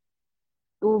elephant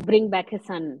to bring back his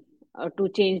son, to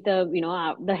change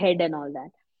the head and all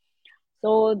that.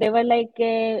 So they were like,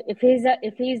 if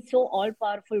he's so all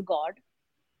powerful god,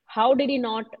 how did he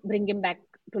not bring him back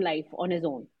to life on his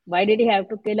own? Why did he have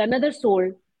to kill another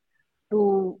soul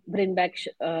to bring back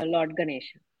Lord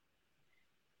Ganesha?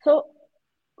 So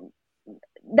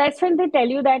that's when they tell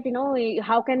you that,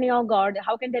 how can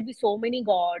there be so many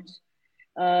gods?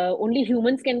 Only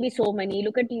humans can be so many.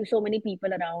 Look at you, so many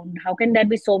people around. How can there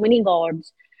be so many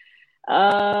gods?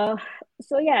 Uh,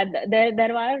 so yeah,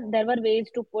 there were ways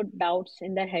to put doubts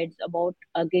in their heads about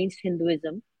against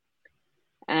Hinduism.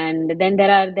 And then they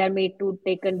are made to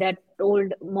taken that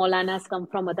old Maulanas come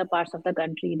from other parts of the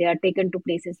country. They are taken to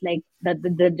places like the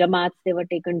Jamaats. They were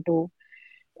taken to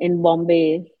in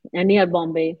Bombay and near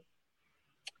Bombay,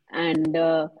 and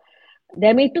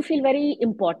they're made to feel very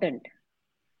important.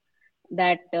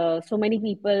 That so many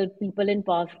people in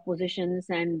powerful positions,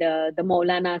 and the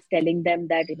Maulanas telling them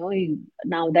that,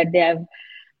 now that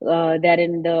they're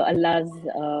in the Allah's,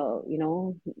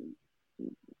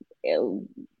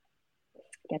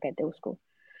 क्या कहते हैं उसको,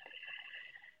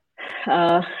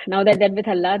 now that they're with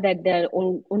Allah, that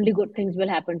only good things will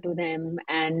happen to them,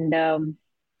 and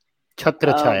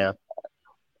Chhatra uh, Chaya.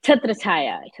 Chhatra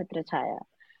Chaya, Chhatra Chaya.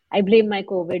 I blame my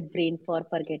COVID brain for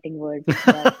forgetting words,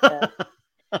 but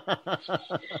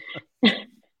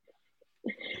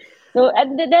so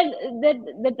and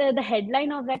the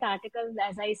headline of that article,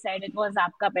 as I said, it was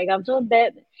 "Aapka Paigam." So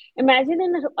imagine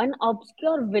in an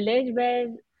obscure village where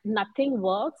nothing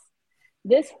works,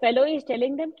 this fellow is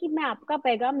telling them कि मैं आपका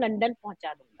पैगाम London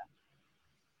पहुंचा दूंगा.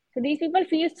 So these people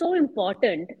feel so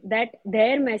important that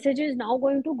their message is now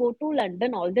going to go to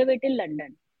London, all the way till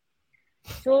London.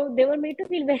 So they were made to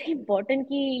feel very important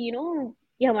कि,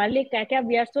 कि हमारे लिए क्या क्या,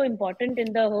 we are so important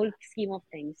in the whole scheme of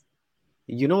things.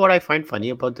 You know what I find funny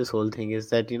about this whole thing is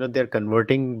that they're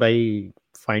converting by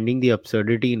finding the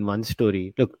absurdity in one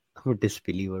story. Look, I'm a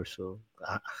disbeliever, so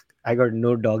I, I got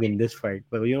no dog in this fight.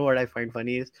 But you know what I find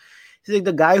funny is it's like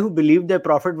the guy who believed their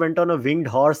prophet went on a winged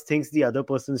horse thinks the other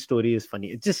person's story is funny.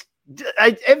 It's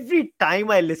every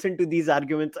time I listen to these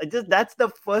arguments, that's the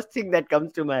first thing that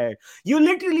comes to my head. You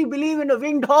literally believe in a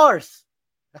winged horse.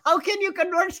 How can you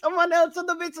convert someone else on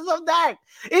the basis of that?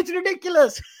 It's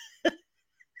ridiculous.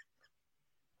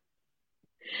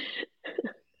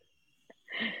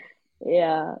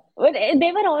 Yeah, but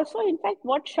they were also, in fact,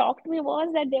 what shocked me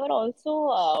was that they were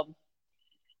also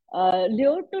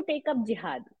lured to take up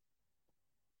jihad.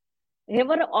 They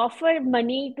were offered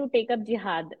money to take up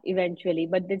jihad eventually,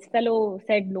 but this fellow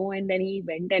said no, and then he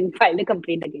went and filed a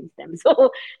complaint against them.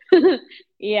 So,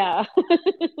 yeah,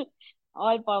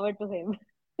 all power to him.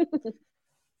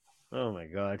 Oh my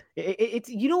god! It's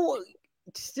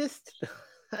it's just,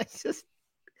 it's just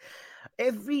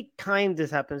every time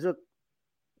this happens. Look,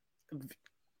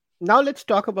 now let's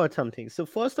talk about something. So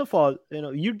first of all,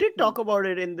 you did Hmm. talk about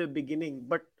it in the beginning,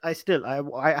 but I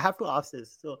have to ask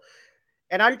this. So,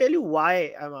 and I'll tell you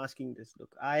why I'm asking this. Look,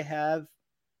 I have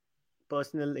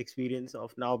personal experience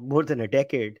of now more than a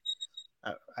decade.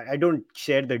 I don't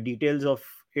share the details of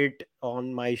it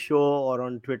on my show or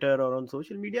on Twitter or on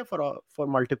social media for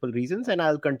multiple reasons, and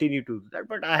I'll continue to do that.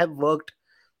 But I have worked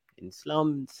in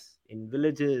slums, in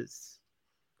villages,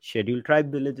 scheduled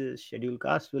tribe villages, scheduled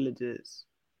caste villages.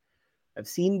 I've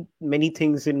seen many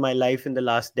things in my life in the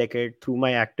last decade through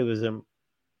my activism,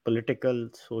 political,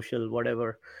 social,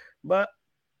 whatever. But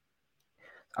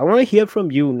I want to hear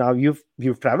from you now. You've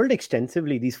traveled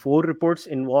extensively. These four reports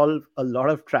involve a lot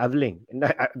of traveling. And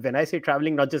when I say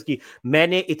traveling, not just ki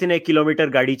मैंने इतने kilometre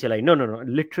गाड़ी चलाई. No, no, no.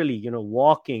 Literally,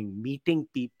 walking, meeting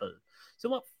people.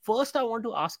 So first, I want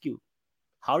to ask you,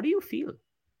 how do you feel?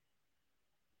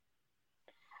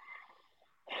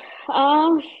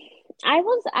 Um,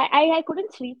 I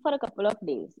couldn't sleep for a couple of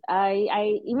days.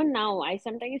 I even now I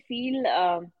sometimes feel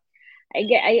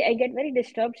I get very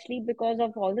disturbed sleep because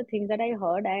of all the things that I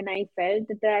heard, and I felt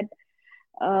that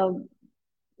um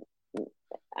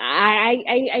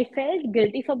I felt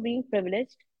guilty for being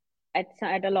privileged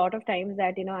at a lot of times,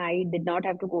 that I did not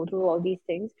have to go through all these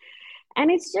things,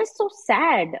 and it's just so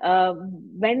sad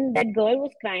when that girl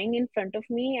was crying in front of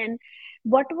me. And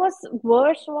what was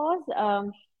worse was,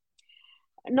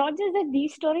 not just that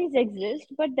these stories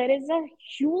exist, but there is a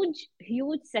huge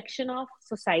section of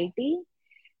society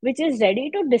which is ready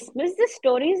to dismiss the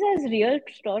stories as real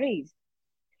stories.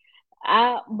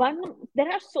 One,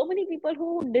 there are so many people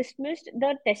who dismissed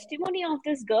the testimony of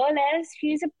this girl as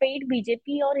she is a paid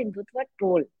BJP or Hindutva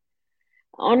troll,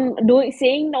 on doing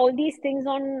saying all these things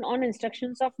on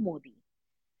instructions of Modi.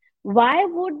 Why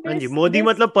would हाँ जी, this Modi this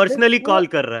मतलब this personally poor, call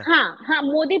कर रहा है. हाँ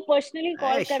Modi personally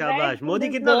call ए कर रहा है शाबाश, to मोदी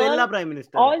this कितना girl, वेल्ला प्राइम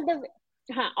मिनिस्टर है. all the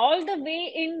all the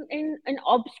way in an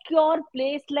obscure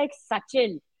place like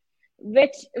Sachin,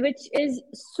 which is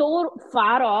so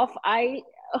far off.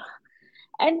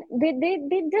 And they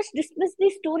just dismiss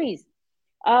these stories.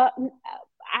 Uh,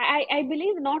 I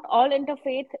believe not all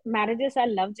interfaith marriages are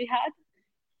love jihad,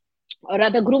 or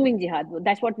rather grooming jihad.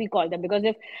 That's what we call them, because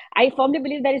if I firmly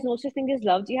believe there is no such thing as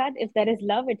love jihad. If there is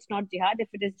love, it's not jihad. If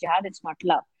it is jihad, it's not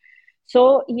love.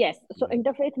 So yes, so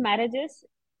interfaith marriages,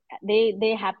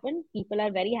 they happen. People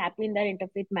are very happy in their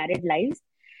interfaith married lives,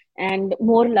 and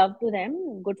more love to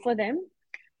them, good for them.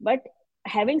 But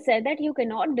having said that, you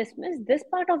cannot dismiss this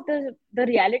part of the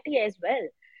reality as well,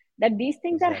 that these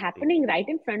things are Exactly. happening right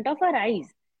in front of our eyes.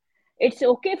 It's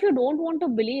okay if you don't want to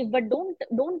believe, but don't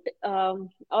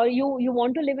or you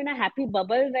want to live in a happy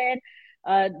bubble where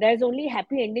there's only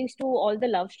happy endings to all the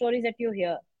love stories that you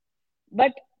hear.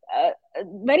 But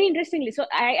very interestingly, so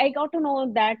I got to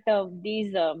know that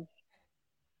these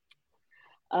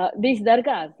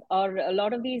dargahs, or a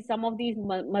lot of these, some of these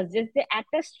masjids, they act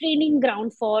as training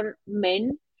ground for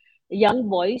men, young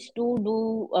boys,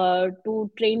 to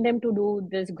train them to do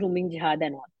this grooming jihad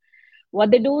and all.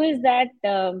 What they do is that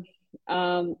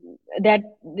um, that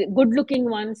the good looking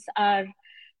ones are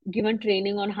given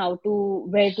training on how to,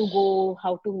 where to go,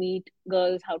 how to meet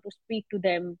girls, how to speak to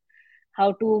them,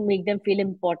 how to make them feel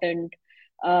important.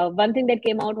 One thing that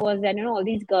came out was that all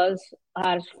these girls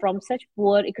are from such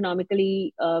poor,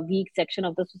 economically weak section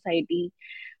of the society.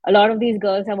 A lot of these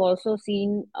girls have also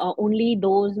seen only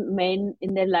those men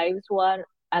in their lives who are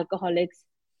alcoholics.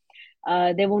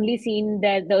 They've only seen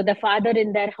that the father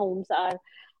in their homes are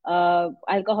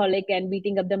alcoholic and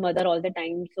beating up the mother all the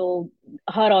time, so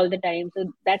her all the time.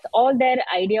 So that's all their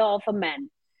idea of a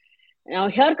man. Now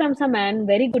here comes a man,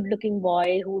 very good looking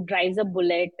boy who drives a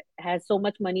bullet, has so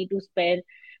much money to spare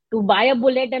to buy a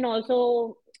bullet, and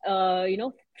also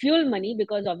fuel money,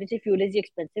 because obviously fuel is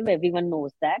expensive. Everyone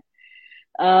knows that.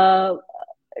 Uh,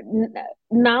 n-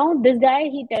 Now this guy,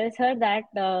 he tells her that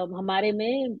हमारे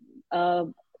में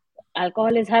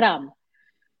alcohol is haram.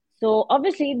 So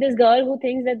obviously this girl who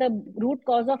thinks that the root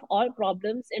cause of all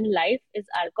problems in life is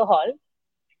alcohol,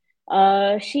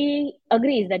 she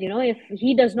agrees that if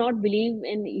he does not believe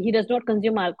in, he does not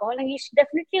consume alcohol, and he's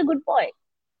definitely a good boy.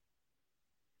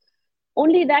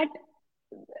 Only that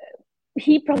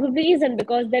he probably isn't,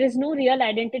 because there is no real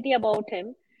identity about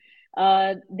him.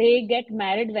 They get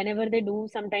married whenever they do.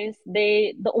 Sometimes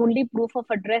the only proof of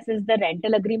address is the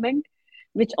rental agreement,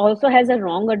 which also has a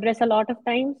wrong address a lot of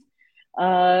times.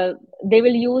 They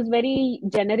will use very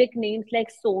generic names like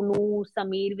Sonu,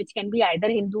 Samir, which can be either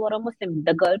Hindu or a Muslim.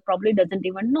 The girl probably doesn't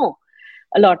even know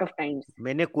a lot of times.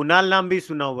 मैंने कुणाल नाम भी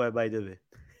सुना हुआ है, by the way.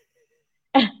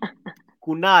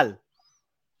 Kunal.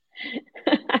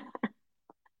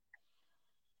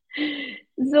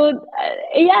 So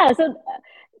yeah, so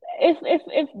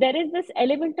if there is this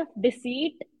element of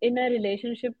deceit in a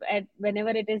relationship at whenever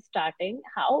it is starting,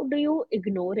 how do you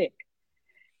ignore it?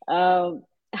 uh,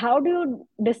 how do you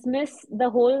dismiss the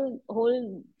whole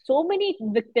so many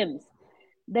victims,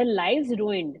 their lives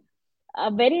ruined?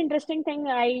 A very interesting thing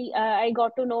I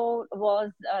got to know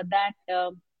was that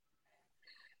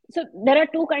so there are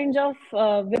two kinds of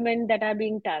women that are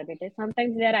being targeted.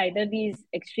 Sometimes they are either these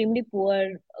extremely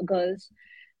poor girls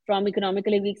from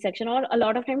economically weak section, or a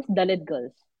lot of times Dalit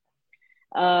girls.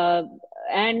 Uh,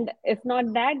 and if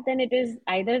not that, then it is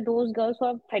either those girls who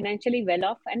are financially well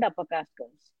off and upper class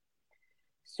girls.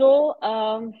 So,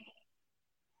 um,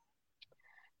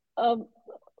 um,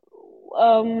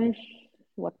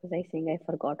 what was I saying? I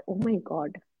forgot. Oh my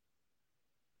God.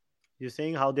 You're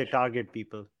saying how they target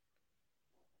people.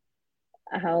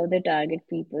 How they target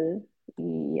people.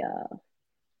 Yeah.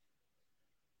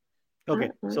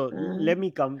 Okay, so Uh. let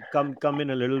me come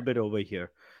in a little bit over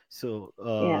here. So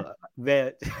Yeah.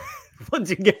 where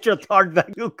once you get your thought back,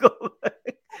 you go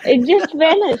back. It just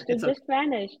vanished. It It's okay. just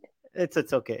vanished.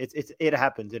 It's okay. It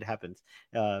happens. It happens.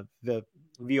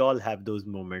 We all have those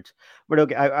moments. But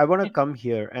okay, I want to come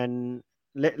here and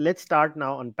let's start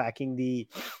now unpacking the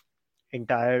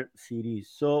entire series.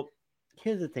 So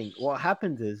here's the thing. What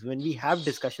happens is when we have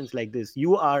discussions like this,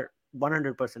 you are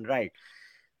 100% right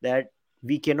that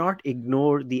we cannot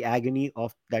ignore the agony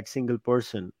of that single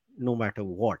person, no matter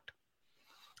what.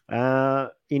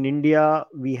 In India,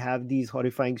 we have these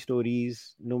horrifying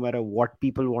stories, no matter what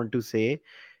people want to say,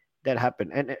 that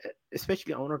happen. And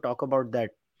especially, I want to talk about that,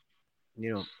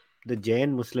 you know, the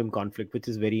Jain Muslim conflict, which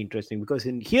is very interesting because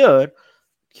in here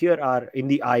are in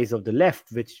the eyes of the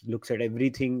left, which looks at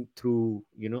everything through,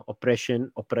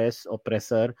 oppression, oppress,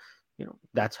 oppressor.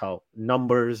 That's how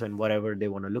numbers and whatever they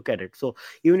want to look at it. So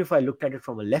even if I looked at it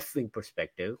from a left wing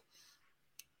perspective,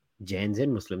 Jains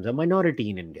and Muslims are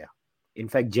minority in India. In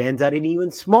fact, Jains are an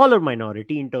even smaller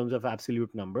minority in terms of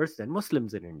absolute numbers than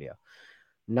Muslims in India.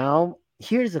 Now,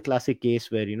 here's a classic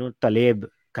case where, Taleb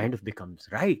kind of becomes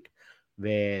right,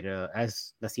 where,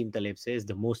 as Nassim Taleb says,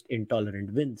 the most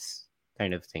intolerant wins,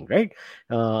 kind of thing, right?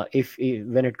 If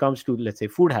when it comes to, let's say,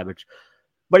 food habits.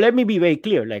 But let me be very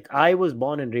clear, like, I was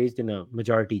born and raised in a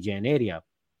majority Jain area,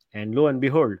 and lo and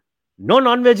behold, no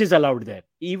non-veg is allowed there.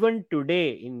 Even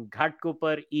today in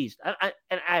Ghatkopar East,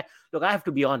 look, I have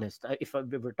to be honest. If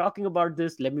we're talking about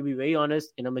this, let me be very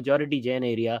honest. In a majority Jain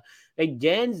area, like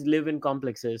Jains live in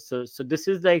complexes, so this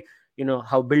is like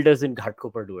how builders in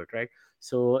Ghatkopar do it, right?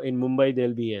 So in Mumbai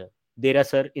there'll be a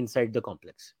Derasar inside the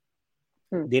complex.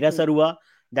 Hmm, hmm, Derasar hua,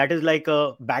 that is like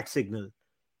a bat signal.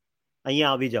 અહીંયા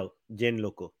આવી જાઓ, Jain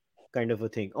loko, kind of a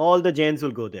thing. All the Jains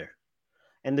will go there,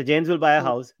 and the Jains will buy a hmm.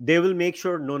 house. They will make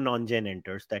sure no non-Jain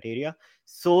enters that area,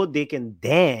 so they can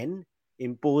then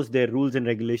impose their rules and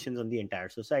regulations on the entire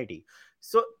society.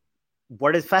 So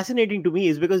what is fascinating to me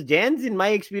is because Jains, in my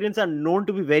experience, are known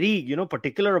to be very,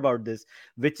 particular about this,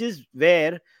 which is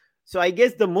where. So I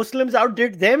guess the Muslims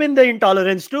outdid them in the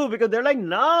intolerance too, because they're like,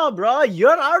 "Nah, bro,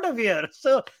 you're out of here."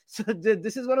 So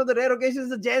this is one of the rare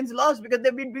occasions the Jains lost because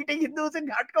they've been beating Hindus in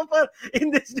Ghatkopar in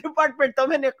this department.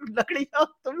 Tum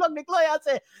log niklo yahan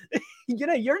se.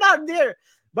 You're not there.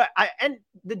 And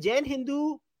the Jain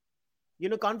Hindu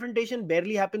confrontation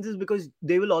barely happens is because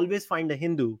they will always find a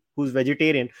Hindu who's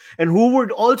vegetarian and who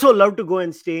would also love to go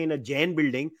and stay in a Jain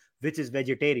building which is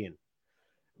vegetarian.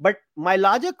 But my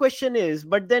larger question is,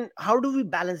 but then how do we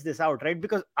balance this out, right?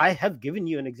 Because I have given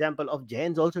you an example of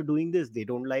Jains also doing this. They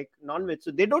don't like non-veg, so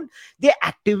they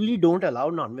actively don't allow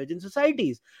non-veg in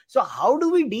societies. So how do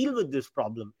we deal with this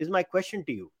problem is my question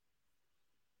to you.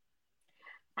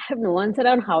 I have no answer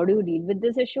on how do you deal with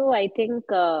this issue. I think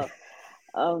uh,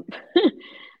 I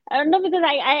don't know, because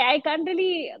I can't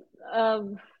really.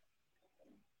 Um,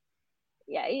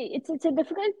 yeah, it's a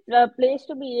difficult place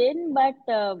to be in, but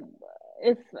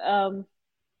if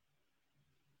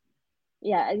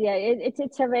yeah,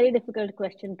 it's a very difficult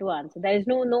question to answer. There is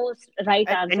no right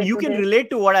And answer you to can this. relate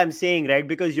to what I'm saying, right?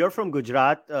 Because you're from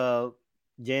Gujarat.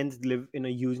 Jains live in a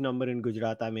huge number in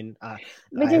Gujarat. I mean, I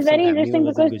Which is have some very family interesting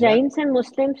members in because Gujarat.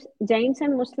 Jains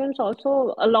and Muslims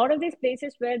also, a lot of these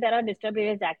places where there are disturbed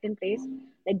areas act in place,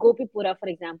 like Gopipura, for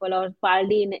example, or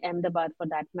Paldi in Ahmedabad, for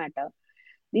that matter.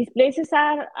 These places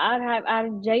are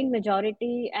Jain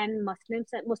majority, and Muslims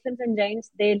and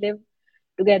Jains, they live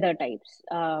together types,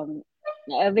 uh,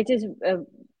 which is uh,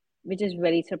 which is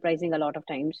very surprising a lot of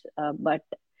times. But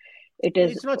it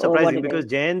is It's not what surprising it because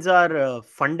is. Jains are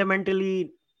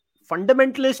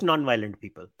fundamentalist non-violent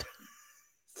people.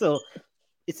 So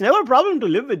it's never a problem to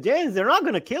live with Jains. They're not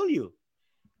going to kill you.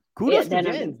 Yeah, Kudos to they're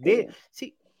not going Jains. to kill They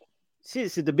you. see,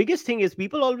 the biggest thing is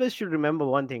people always should remember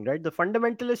one thing, right? The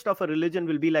fundamentalist of a religion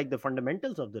will be like the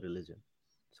fundamentals of the religion.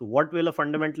 So what will a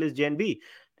fundamentalist Jain be?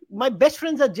 My best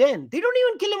friends are Jain. They don't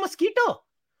even kill a mosquito.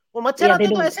 वो मच्छर Yeah, they आते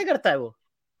तो don't. ऐसे करता है वो.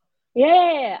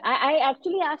 Yeah. I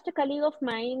actually asked a colleague of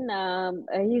mine.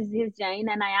 He's Jain,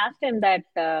 and I asked him that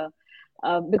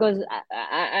because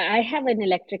I have an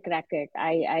electric racket.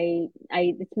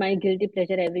 It's my guilty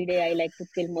pleasure every day. I like to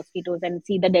kill mosquitoes and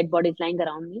see the dead bodies lying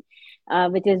around me,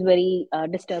 which is very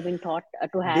disturbing thought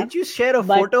to have. Did you share a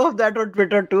But photo of that on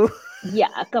Twitter too? yeah,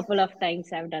 a couple of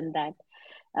times I've done that.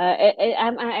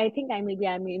 I think I may be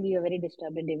a very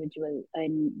disturbed individual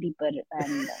and deeper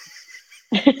and.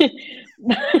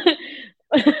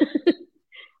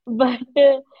 But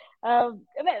well,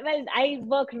 I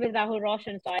work with Rahul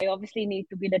Roshan, so I obviously need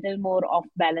to be a little more off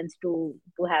balance to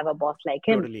have a boss like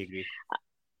him. Totally agree.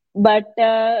 But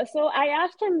so I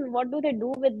asked him, what do they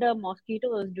do with the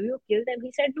mosquitoes? Do you kill them?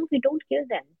 He said, no, we don't kill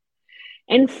them.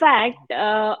 In fact,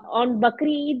 on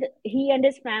Bakri Eid, he and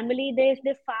his family, they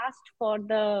fast for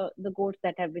the goats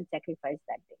that have been sacrificed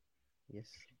that day. Yes.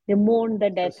 They mourn the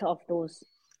So death of those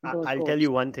I'll tell goats.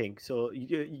 you one thing. So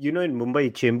you know, in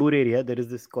Mumbai, Chembur area, there is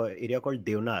this area called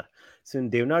Devnar. So in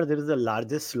Devnar, there is the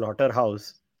largest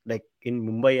slaughterhouse, like in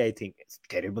Mumbai. I think it's a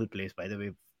terrible place, by the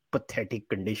way. Pathetic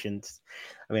conditions.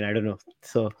 I mean, I don't know.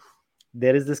 So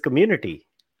there is this community,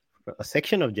 a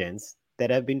section of Jains that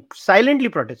have been silently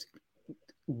protesting.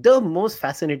 The most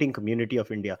fascinating community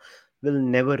of India will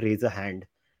never raise a hand.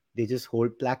 They just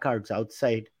hold placards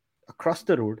outside across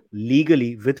the road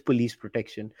legally with police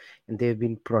protection, and they've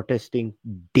been protesting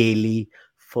daily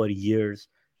for years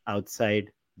outside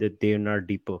the Devnar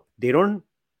depot. They don't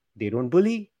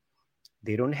bully,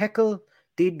 they don't heckle,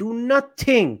 they do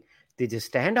nothing. They just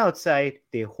stand outside,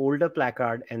 they hold a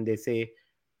placard, and they say,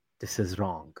 "This is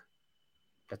wrong."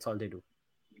 That's all they do.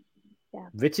 Yeah,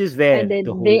 Which is and where they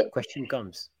the whole they question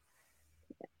comes.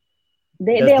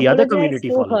 they, Does they the other apologize community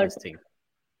to follow hurt. this thing?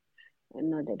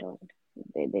 No, they don't.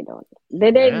 They don't.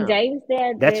 They Yeah. Giants.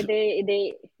 That's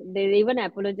They even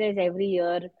apologize every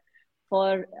year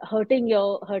for hurting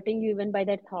you even by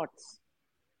their thoughts.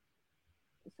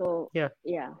 So yeah.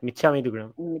 yeah, Michami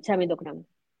Dugram. Chami Dokram.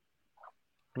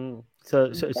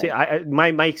 So see, That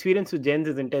my experience with Jains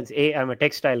is intense. A, I'm a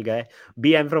textile guy.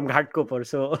 B, I'm from Ghatkopar,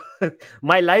 so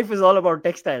my life is all about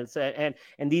textiles. And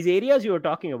these areas you were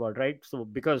talking about, right? So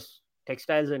because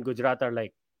textiles and Gujarat are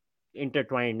like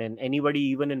intertwined, and anybody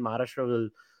even in Maharashtra will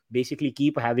basically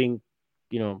keep having,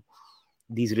 you know,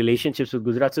 these relationships with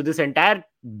Gujarat. So this entire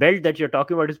belt that you're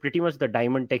talking about is pretty much the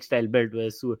diamond textile belt, where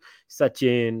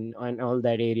Sachin and all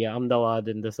that area, Ahmedabad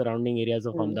and the surrounding areas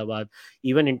of mm, Ahmedabad.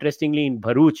 Even interestingly, in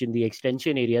Bharuch, in the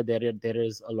extension area, there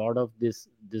is a lot of this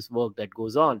work that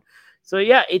goes on. So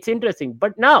yeah, it's interesting.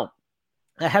 But now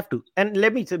I have to, and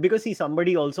let me say, because see,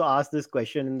 somebody also asked this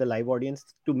question in the live audience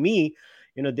to me.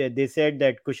 They said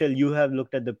that, Kushal, you have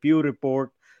looked at the Pew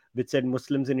report, which said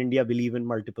Muslims in India believe in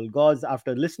multiple gods.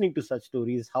 After listening to such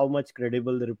stories, how much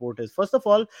credible the report is? First of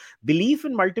all, belief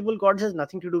in multiple gods has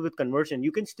nothing to do with conversion.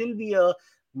 You can still be a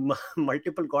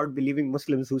multiple god believing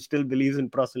Muslims who still believes in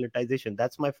proselytization.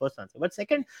 That's my first answer. But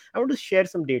second, I want to share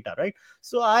some data, right?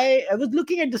 So I was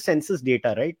looking at the census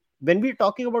data, right? When we're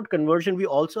talking about conversion, we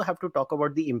also have to talk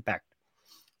about the impact.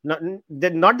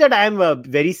 Not that I am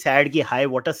very sad ki hi,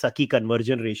 what a sucky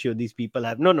conversion ratio these people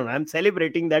have. No, I'm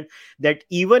celebrating that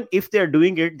even if they're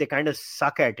doing it, they kind of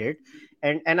suck at it.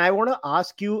 And I want to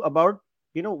ask you about,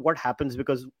 what happens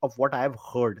because of what I have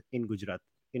heard in Gujarat,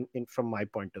 in from my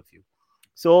point of view.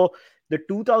 So the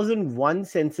 2001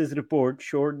 census report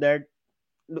showed that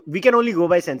we can only go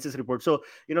by census report. So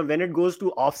when it goes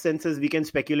to off census, we can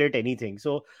speculate anything.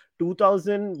 So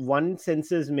 2001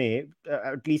 census may,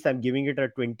 at least I'm giving it a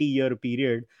 20-year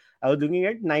period. I was looking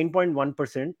at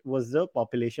 9.1% was the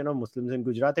population of Muslims in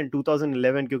Gujarat in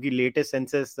 2011, क्योंकि latest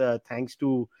census, thanks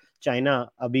to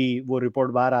China, अभी वो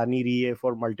report बाहर आ नहीं रही है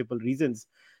for multiple reasons.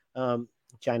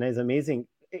 China is amazing.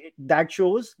 That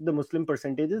shows the Muslim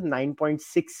percentage is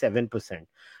 9.67%.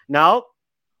 Now,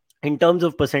 in terms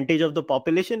of percentage of the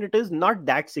population, it is not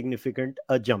that significant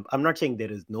a jump. I'm not saying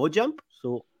there is no jump.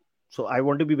 So I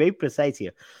want to be very precise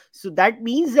here. So that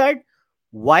means that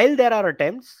while there are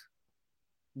attempts,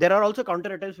 there are also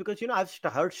counter attempts, because I've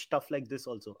heard stuff like this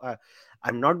also.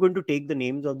 I'm not going to take the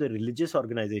names of the religious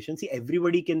organizations. See,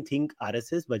 everybody can think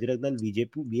RSS, Bajrang Dal,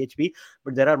 BJP, BHP,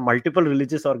 but there are multiple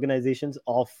religious organizations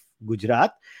of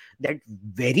Gujarat that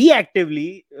very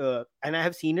actively, and I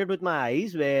have seen it with my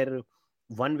eyes, where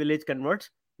one village converts,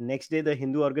 next day the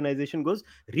Hindu organization goes,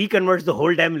 reconverts the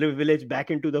whole damn village back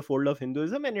into the fold of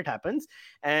Hinduism, and it happens.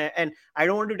 And I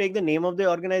don't want to take the name of the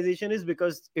organization, is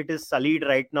because it is sullied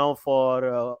right now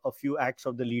for a few acts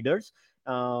of the leaders.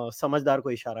 समझदार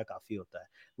को इशारा काफी होता है,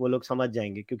 वो लोग समझ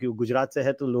जाएंगे, क्योंकि वो गुजरात से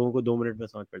है तो लोगों को 2 मिनट में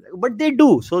समझ पड़ जाएगा. But they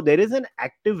do. So there is an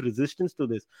active resistance to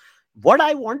this. What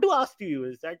I want to ask to you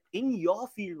is that in your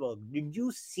fieldwork, did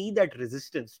you see that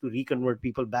resistance to reconvert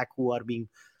people back who are being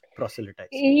proselytized?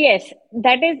 Yes,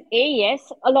 that is a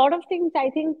yes. A lot of things,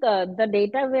 I think the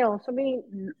data may also be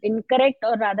incorrect,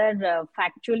 or rather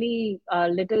factually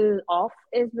little off,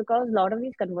 is because a lot of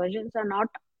these conversions are not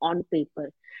on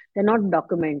paper. They're not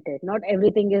documented. Not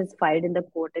everything is filed in the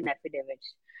court in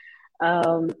affidavits.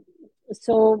 Um,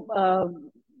 so,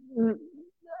 mm,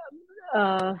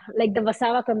 like the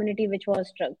Wasawa community, which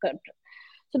was so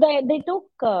they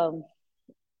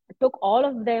took all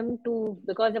of them to,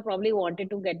 because they probably wanted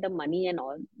to get the money and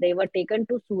all. They were taken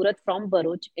to Surat from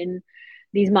Bharuch in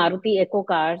these Maruti Eco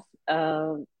cars,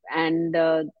 and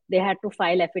they had to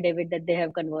file affidavit that they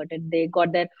have converted. They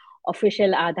got their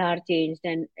official Aadhaar changed,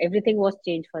 and everything was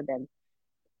changed for them.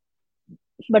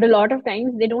 But a lot of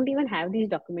times they don't even have these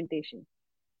documentation.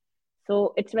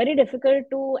 So it's very difficult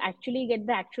to actually get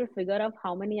the actual figure of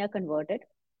how many are converted.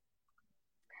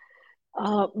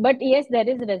 But yes, there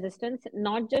is resistance,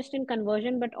 not just in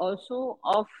conversion, but also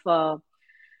of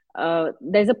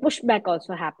there's a pushback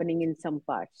also happening in some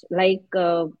parts. Like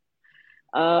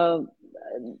some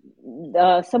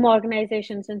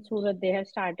organizations in Surat, they have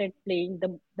started playing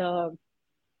the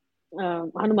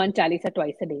Hanuman Chalisa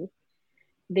twice a day.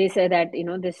 They say that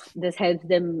this helps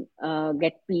them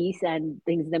get peace and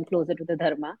brings them closer to the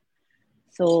dharma.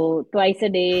 So twice a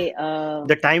day.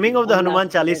 The timing of the Hanuman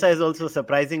Chalisa is also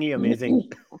surprisingly amazing.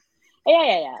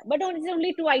 Yeah. But it's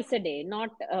only twice a day, not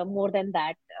more than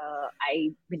that,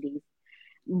 I believe.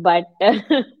 But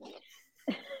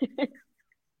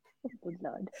good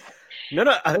Lord. No,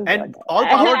 Oh, and God. all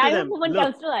power to I them. hope no one Look,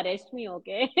 comes to arrest me,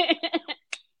 okay?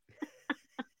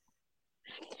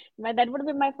 But that would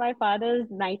be my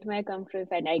father's nightmare come true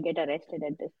if I get arrested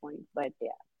at this point. But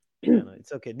yeah. no,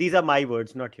 it's okay. These are my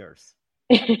words, not yours.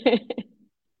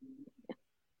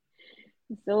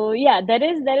 So yeah, there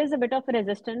is a bit of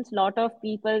resistance. Lot of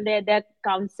people they're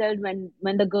counseled when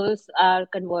the girls are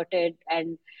converted,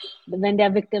 and when they are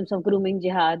victims of grooming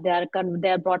jihad, they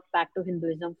are brought back to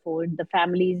Hinduism fold. The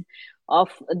families of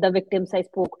the victims I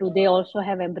spoke to, they also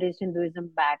have embraced Hinduism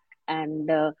back, and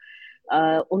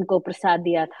उनको प्रसाद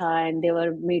दिया था, and they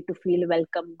were made to feel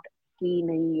welcomed. कि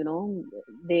नहीं,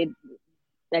 they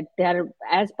that they are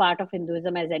as part of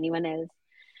Hinduism as anyone else,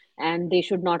 and they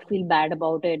should not feel bad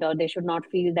about it, or they should not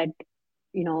feel that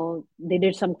they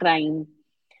did some crime.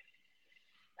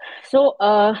 So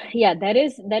yeah, there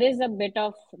is a bit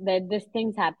of that. These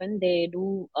things happen. They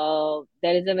do.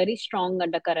 There is a very strong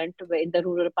undercurrent in the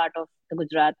rural part of the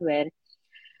Gujarat where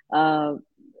uh,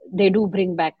 they do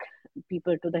bring back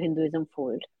people to the Hinduism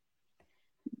fold.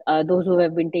 Those who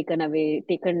have been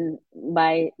taken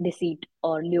by deceit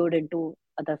or lured into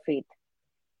other faith.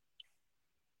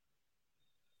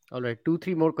 All right, 2,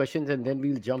 3 more questions, and then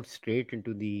we'll jump straight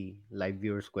into the live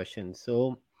viewers' questions.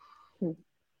 So, Hmm.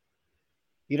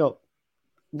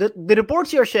 The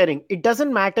reports you're sharing, it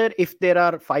doesn't matter if there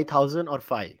are 5,000 or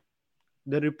 5.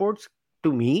 The reports,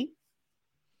 to me,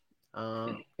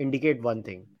 indicate one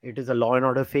thing: it is a law and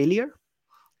order failure.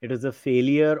 It is a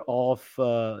failure of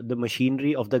the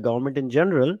machinery of the government in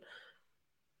general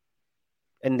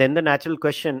And then the natural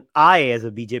question, I, as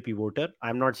a BJP voter,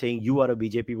 I'm not saying you are a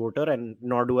BJP voter, and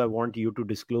nor do I want you to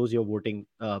disclose your voting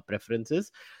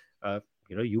preferences.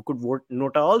 You could vote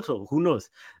Nota also. Who knows?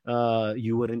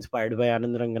 You were inspired by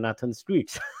Anand Ranganathan's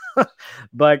tweets.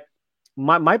 But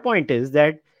my point is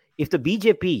that if the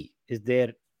BJP is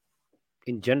there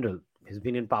in general, has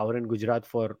been in power in Gujarat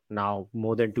for now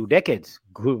more than 2 decades,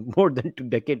 more than 2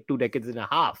 decades and a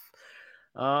half.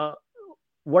 Uh,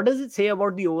 what does it say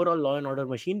about the overall law and order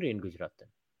machinery in Gujarat then?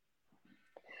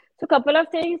 So, couple of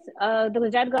things. The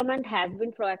Gujarat government has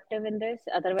been proactive in this.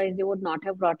 Otherwise, they would not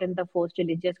have brought in the forced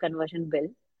religious conversion bill,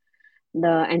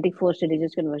 the anti-forced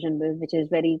religious conversion bill, which is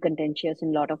very contentious in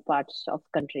a lot of parts of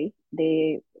country.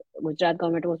 Gujarat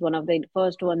government was one of the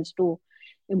first ones to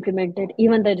implement it.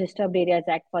 Even the Disturbed Areas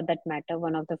Act, for that matter,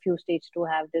 one of the few states to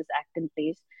have this act in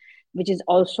place, which is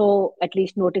also at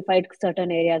least notified.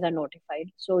 Certain areas are notified.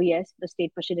 So yes, the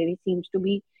state machinery seems to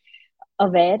be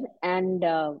aware and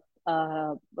uh,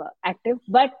 active,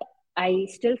 but I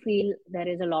still feel there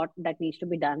is a lot that needs to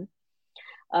be done.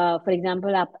 For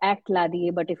example, आप act ला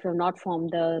दिए, but if you have not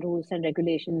formed the rules and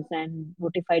regulations and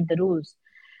notified the rules,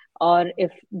 or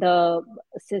if the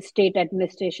state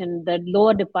administration, the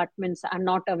lower departments are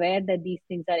not aware that these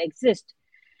things are exist,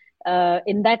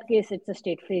 in that case, it's a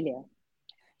state failure.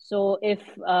 So if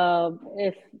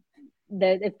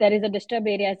there is a Disturbed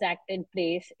Areas Act in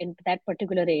place in that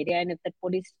particular area, and if the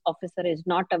police officer is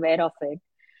not aware of it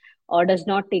or does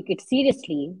not take it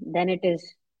seriously, then it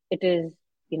is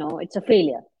it's a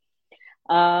failure.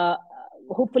 Uh,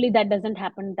 Hopefully that doesn't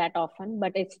happen that often,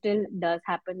 but it still does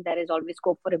happen. There is always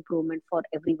scope for improvement for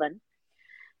everyone.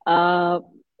 Uh,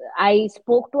 I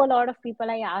spoke to a lot of people.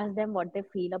 I asked them what they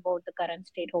feel about the current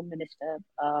state home minister,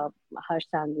 Harsh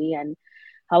Sangvi, and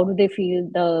how do they feel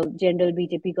the general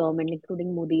BJP government,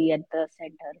 including Modi at the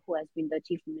center, who has been the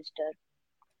chief minister.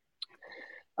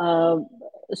 Uh,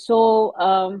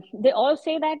 so they all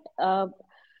say that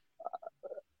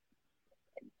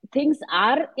things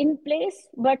are in place,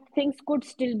 but things could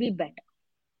still be better.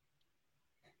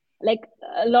 Like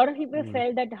a lot of people Mm.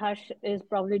 felt that Harsh is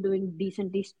probably doing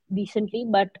decently,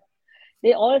 but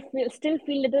they all still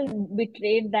feel little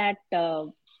betrayed that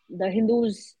the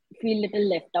Hindus feel little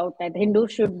left out. That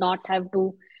Hindus should not have to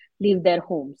leave their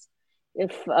homes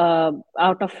if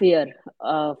out of fear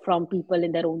from people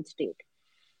in their own state.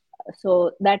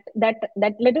 So that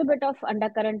little bit of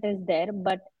undercurrent is there,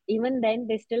 but even then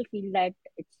they still feel that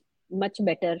it's much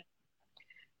better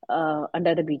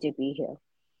under the BJP here.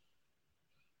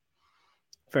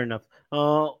 Fair enough.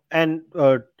 And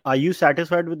are you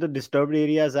satisfied with the Disturbed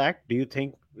Areas Act? Do you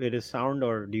think it is sound,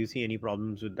 or do you see any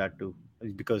problems with that too?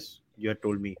 Because you had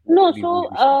told me No, we should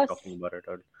be talking about it.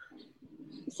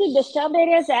 see, Disturbed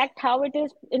Areas Act, how it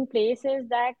is in place is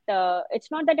that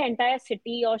it's not that the entire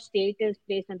city or state is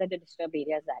placed under the Disturbed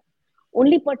Areas Act.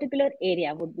 Only particular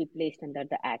area would be placed under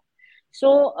the act.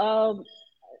 So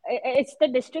it's the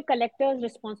district collector's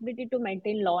responsibility to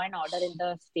maintain law and order in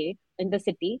the state, in the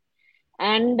city,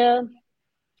 and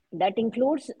that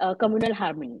includes communal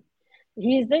harmony.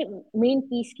 He is the main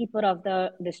peacekeeper of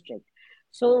the district.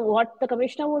 So what the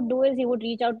commissioner would do is he would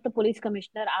reach out to the police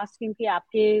commissioner, ask him कि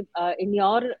आपके in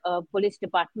your police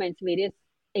departments, various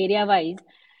area wise,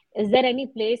 is there any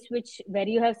place where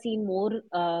you have seen more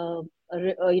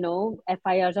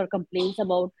FIRs or complaints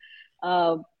about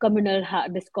communal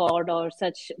discord or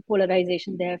such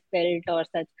polarization they have felt, or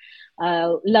such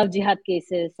love jihad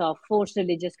cases or forced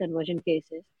religious conversion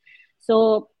cases.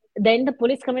 So then the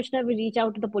police commissioner will reach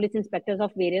out to the police inspectors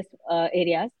of various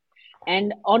areas,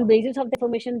 and on basis of the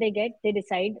information they get, they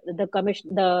decide,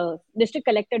 the district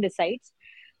collector decides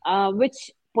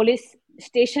which police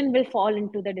station will fall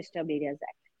into the Disturbed Areas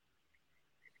Act.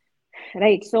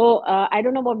 Right. So I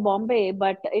don't know about Bombay,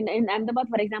 but in Ahmedabad,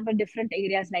 for example, different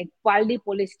areas like Paldi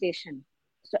police station.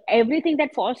 So everything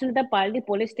that falls into the Paldi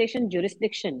police station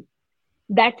jurisdiction,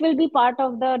 that will be part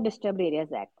of the Disturbed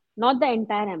Areas Act, not the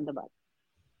entire Ahmedabad.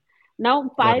 Now,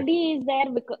 Got it. Paldi is there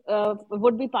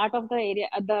would be part of the area,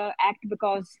 the act,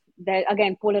 because there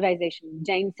again polarization.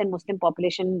 Jains and Muslim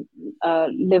population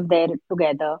live there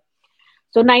together,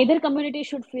 so neither community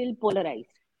should feel polarized.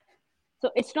 So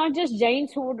it's not just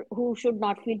Jains who should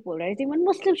not feel polarized. Even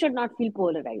Muslims should not feel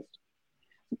polarized.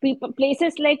 People,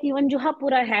 places like even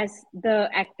Juhapura has the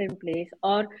act in place,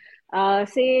 or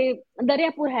say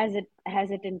Daryapur has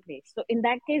it in place. So in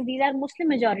that case, these are Muslim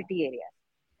majority areas.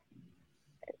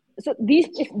 So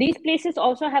if these places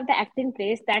also have the act in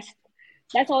place,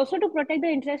 that's also to protect the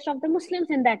interest of the Muslims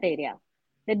in that area,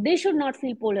 that they should not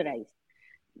feel polarized.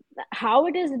 How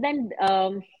it is then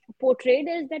portrayed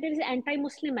is that it is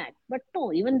anti-Muslim act, but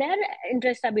no, even their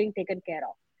interests are being taken care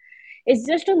of. It's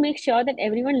just to make sure that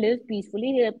everyone lives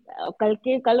peacefully. कल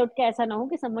उठ के ऐसा ना हो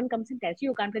कि someone comes and tells you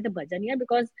you can't play the bhajan here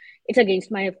because it's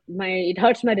against my it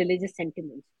hurts my religious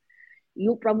sentiments.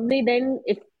 You probably then,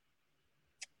 if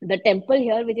the temple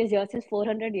here, which is here since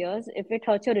 400 years, if it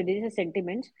hurts your religious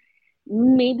sentiments,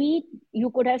 maybe you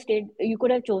could have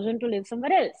chosen to live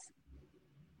somewhere else.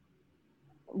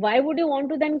 Why would you want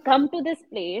to then come to this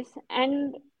place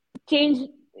and change,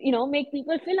 make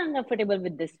people feel uncomfortable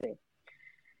with this way?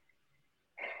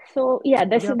 So yeah,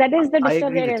 Yeah, that is the I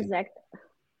disturbed agree with areas you. that.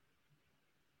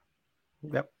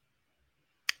 Yep.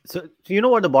 So you know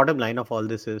what the bottom line of all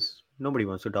this is? Nobody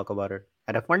wants to talk about it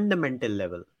at a fundamental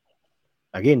level.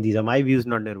 Again, these are my views,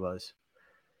 not Nirva's.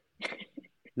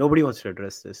 Nobody wants to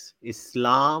address this.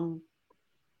 Islam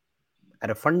at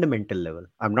a fundamental level.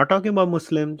 I'm not talking about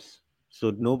Muslims,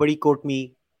 so nobody quote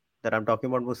me that I'm talking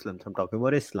about Muslims. I'm talking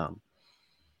about Islam.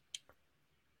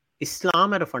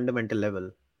 Islam at a fundamental level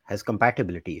has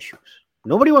compatibility issues.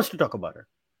 Nobody wants to talk about it.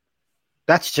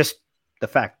 That's just the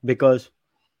fact because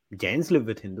Jains live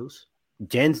with Hindus.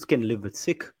 Jains can live with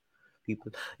Sikh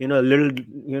people. A little,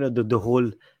 the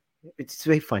whole, it's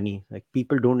very funny. Like,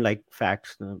 people don't like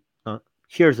facts.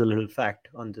 Here's a little fact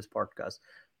on this podcast.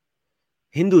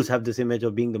 Hindus have this image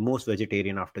of being the most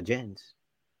vegetarian after Jains.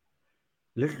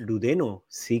 Little do they know,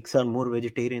 Sikhs are more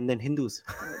vegetarian than Hindus.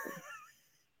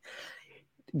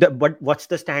 But what's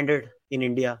the standard in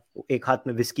India? एक हाथ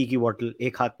में whiskey की bottle,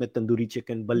 एक हाथ में tandoori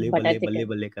chicken, बल्ले Butter बल्ले बल्ले chicken.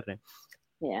 बल्ले कर रहे हैं.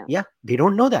 Yeah. Yeah, they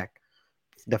don't know that.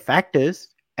 The fact is,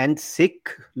 and Sikh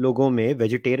लोगों में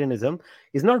vegetarianism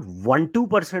is not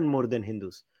 1-2% more than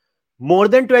Hindus. More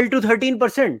than 12 to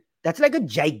 13%. That's like a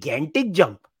gigantic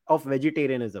jump of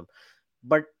vegetarianism.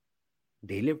 But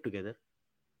they live together.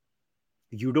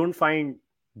 You don't find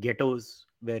ghettos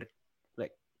where,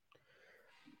 like,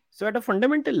 so at a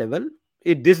fundamental level,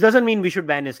 this doesn't mean we should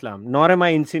ban Islam, nor am I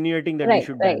insinuating that we Right,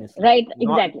 should ban right, Islam. right.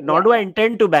 Nor, Exactly. nor Yeah, do I yeah.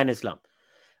 intend to ban Islam.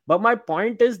 But my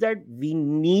point is that we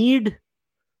need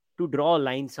to draw a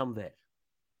line somewhere.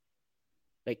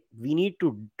 Like, we need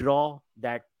to draw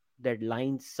that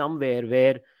line somewhere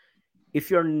where if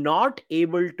you're not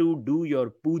able to do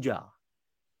your puja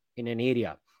in an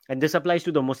area, and this applies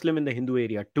to the Muslim and the Hindu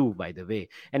area too, by the way,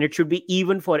 and it should be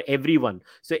even for everyone.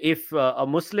 So if a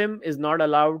Muslim is not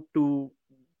allowed to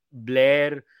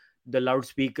blare the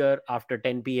loudspeaker after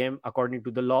 10 p.m. according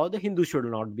to the law, the Hindu should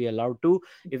not be allowed to.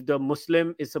 If the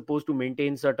Muslim is supposed to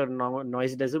maintain certain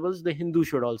noise decibels, the Hindu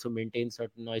should also maintain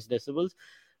certain noise decibels.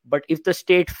 But if the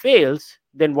state fails,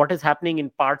 then what is happening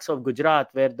in parts of Gujarat,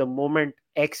 where the moment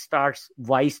X starts,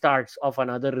 Y starts of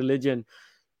another religion,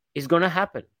 is going to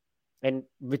happen. And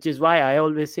which is why I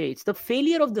always say it's the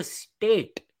failure of the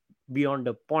state beyond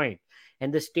a point,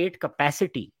 and the state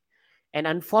capacity. And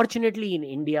unfortunately, in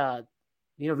India,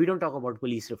 we don't talk about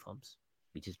police reforms.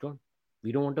 We just don't.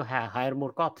 We don't want to hire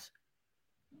more cops.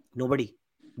 Nobody.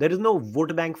 There is no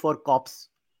vote bank for cops.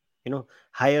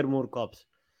 Hire more cops.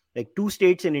 Like, two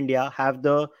states in India have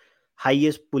the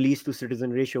highest police to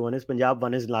citizen ratio. One is Punjab,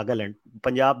 one is Nagaland.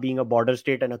 Punjab being a border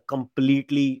state and a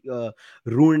completely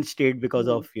ruined state because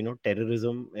Mm. of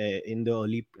terrorism in the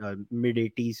early mid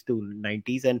 80s to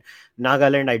 90s, and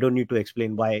Nagaland, I don't need to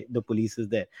explain why the police is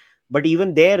there. But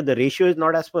even there, the ratio is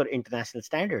not as per international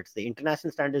standards. The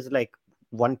international standard is like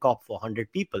one cop for 100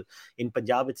 people. In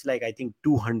Punjab, it's like, I think,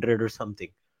 200 or something.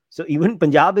 So even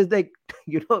Punjab is like,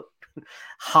 you know,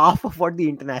 half of what the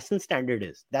international standard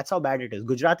is. That's how bad it is.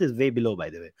 Gujarat is way below, by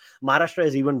the way. Maharashtra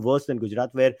is even worse than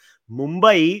Gujarat, where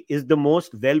Mumbai is the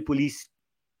most well policed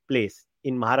place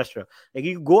in Maharashtra. Like,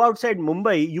 you go outside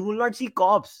Mumbai, you will not see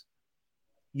cops.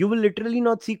 You will literally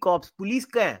not see cops. Police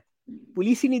ka hai?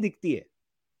 Police hi nahi dikhti hai.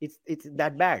 It's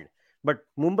that bad. But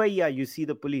Mumbai, yeah, you see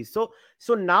the police.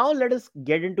 So now let us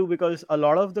get into, because a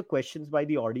lot of the questions by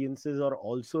the audiences are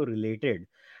also related.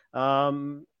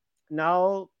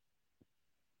 Now,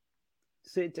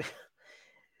 so it,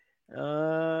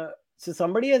 so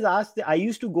somebody has asked, I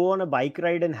used to go on a bike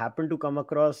ride and happened to come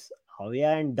across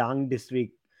Havya and Dang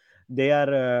district. They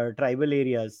are tribal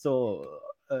areas. So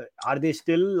are they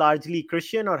still largely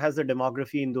Christian, or has the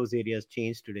demography in those areas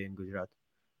changed today in Gujarat?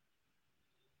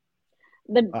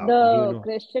 The Do you the know?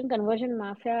 Christian conversion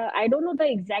mafia, I don't know the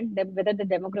exact whether the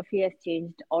demography has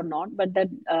changed or not, but the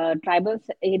tribal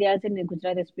areas in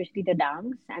Gujarat, especially the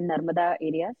Dangs and Narmada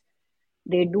areas,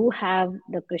 they do have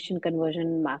the Christian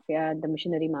conversion mafia, the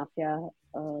missionary mafia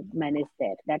managed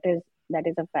there. That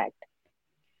is a fact.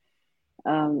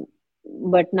 Um,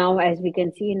 but now, as we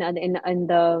can see in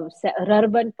the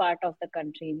urban part of the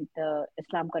country, the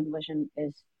Islam conversion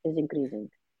is increasing.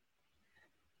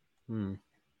 Hmm.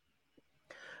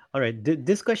 All right.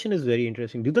 This question is very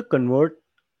interesting. Do the convert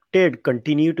converted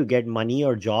continue to get money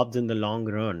or jobs in the long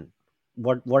run?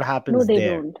 What No, happens they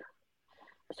there? don't.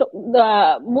 So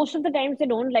the most of the times they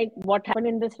don't. Like what happened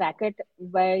in this racket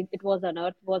where it was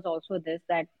unearthed was also this,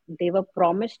 that they were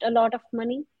promised a lot of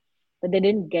money, but they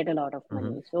didn't get a lot of Hmm.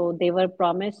 money. So they were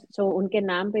promised, so unke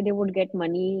naam pe they would get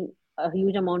money, a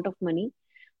huge amount of money,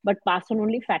 but pass on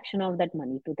only fraction of that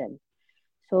money to them.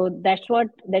 So that's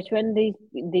when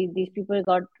these people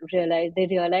got realized. They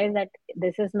realized that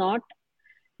this is not,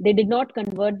 they did not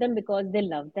convert them because they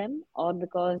loved them or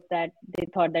because that they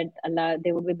thought that Allah,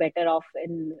 they would be better off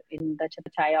in the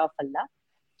chaya of Allah,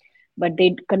 but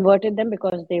they converted them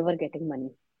because they were getting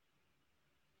money.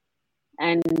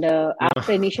 And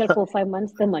after initial 4 5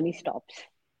 months, the money stops.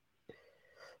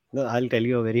 No, I'll tell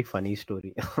you a very funny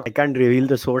story. I can't reveal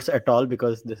the source at all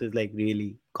because this is like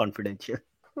really confidential.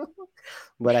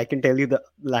 But I can tell you the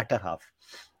latter half.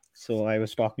 So I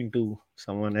was talking to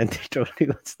someone and they told me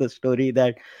what's the story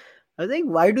that I was like,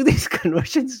 why do these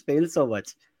conversions fail so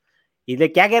much? इधर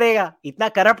क्या करेगा, इतना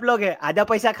corrupt लोग है, आधा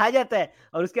पैसा खा जाता है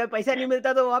और उसके बाद पैसा नहीं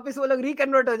मिलता तो वापस वो लोग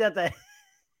रिकन्वर्ट हो जाता है.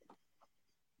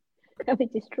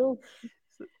 Which is true.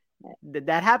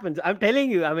 That happens. I'm telling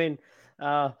you. I mean,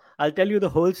 I'll tell you the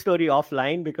whole story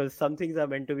offline because some things are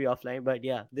meant to be offline. But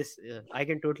yeah, this I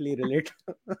can totally relate.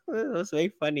 It was very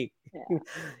funny. Yeah,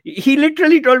 He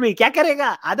literally told me, "क्या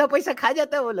करेगा? आधा पैसा खा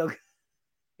जाता है वो लोग."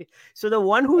 So the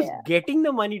one who's yeah. getting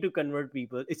the money to convert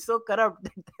people is so corrupt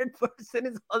that that person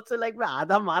is also like, मैं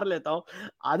आधा मार लेता हूँ,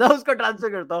 आधा उसको ट्रांसफर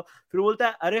करता हूँ, फिर बोलता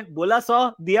है, अरे बोला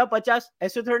 100 दिया 50,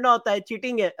 ऐसे थोड़ा ना होता है,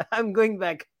 चीटिंग है, I'm going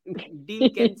back, deal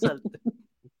cancelled.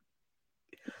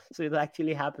 So it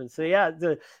actually happens. So yeah,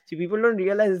 see, people don't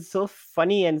realize it's so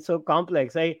funny and so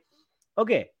complex.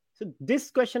 Okay, so this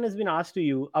question has been asked to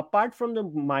you. Apart from the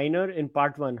minor in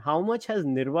part one, how much has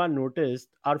Nirva noticed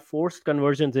are forced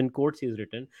conversions in quotes he's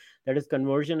written, that is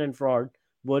conversion and fraud,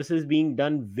 versus being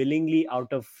done willingly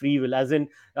out of free will? As in,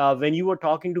 when you were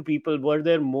talking to people, were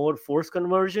there more forced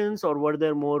conversions or were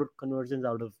there more conversions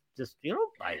out of just,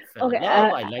 I fell in Okay,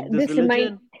 love, I like this this remind.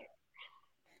 religion?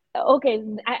 Okay,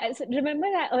 remember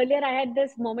earlier I had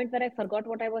this moment where I forgot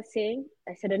what I was saying.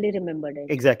 I suddenly remembered it.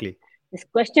 Exactly. This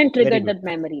question Very triggered good. that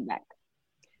memory back.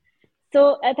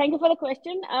 So thank you for the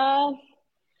question.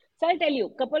 So I'll tell you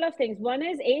a couple of things. One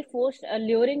is a forced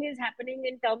luring is happening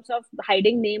in terms of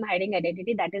hiding name, hiding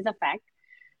identity. That is a fact.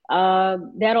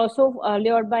 They are also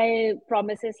lured by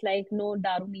promises like no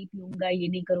daru nahi piyunga, ye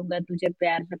nahi karunga, tujhe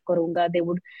pyar sab karunga. They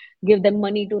would give them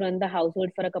money to run the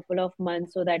household for a couple of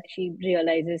months so that she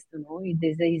realizes,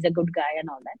 he's a good guy and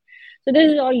all that. So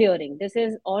this is all luring. This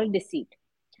is all deceit.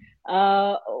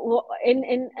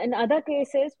 In other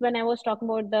cases, when I was talking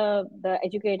about the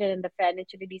educated and the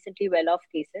financially decently well off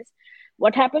cases,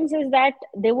 what happens is that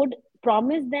they would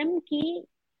promise them ki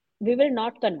we will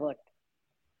not convert.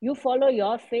 You follow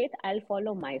your faith, I'll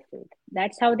follow my faith.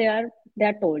 That's how they are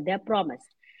told, they are promised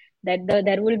that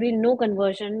there will be no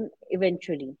conversion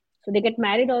eventually. So they get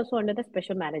married also under the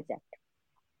Special Marriage Act.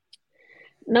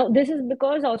 Now this is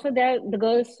because also the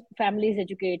girl's family is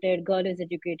educated, girl is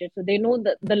educated, so they know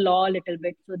the law a little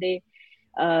bit. So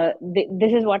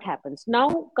this is what happens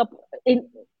now.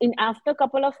 In after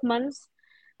couple of months,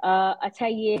 acha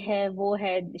ye hai wo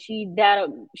hai,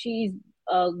 she's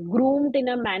groomed in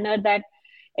a manner that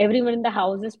everyone in the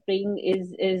house is praying,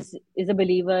 is a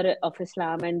believer of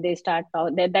Islam, and they start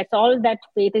that's all that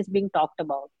faith is being talked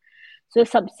about. So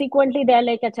subsequently they are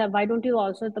like, अच्छा, why don't you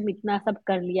also, तुम इतना सब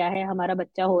कर लिया है, हमारा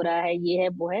बच्चा हो रहा है, ये है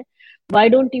वो है, why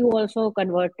don't you also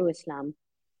convert to Islam?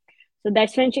 So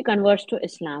that's when she converts to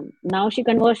Islam. Now she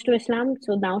converts to Islam,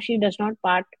 so now she does not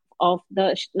part of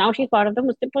the, now she's part of the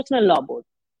Muslim Personal Law Board.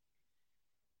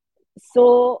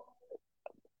 So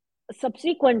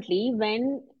subsequently,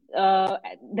 when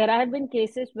there have been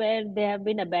cases where they have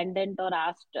been abandoned or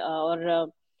asked, or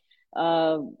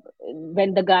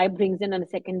when the guy brings in a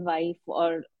second wife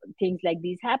or things like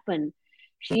these happen,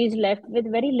 she is left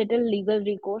with very little legal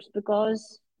recourse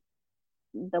because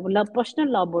the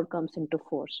personal law board comes into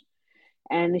force,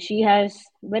 and she has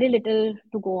very little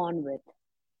to go on with.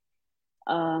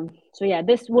 So yeah,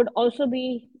 this would also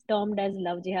be termed as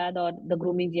love jihad or the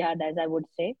grooming jihad, as I would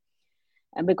say,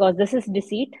 because this is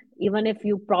deceit. Even if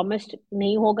you promised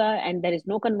nahi hoga and there is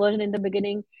no conversion in the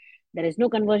beginning, there is no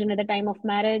conversion at the time of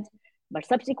marriage, but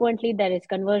subsequently there is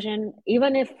conversion,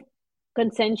 even if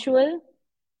consensual,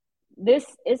 this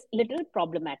is little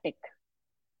problematic.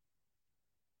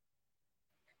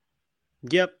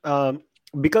 Yep.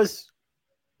 Because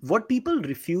what people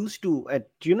refuse to,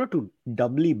 to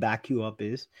doubly back you up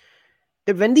is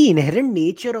that when the inherent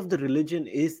nature of the religion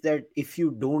is that if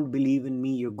you don't believe in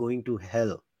me, you're going to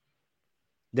hell.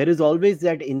 There is always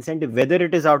that incentive, whether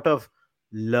it is out of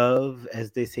love,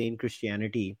 as they say in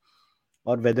Christianity,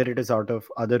 or whether it is out of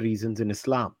other reasons in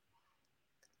Islam.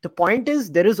 The point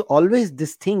is, there is always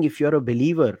this thing, if you're a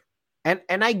believer, and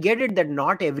I get it that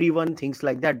not everyone thinks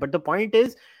like that, but the point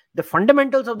is, the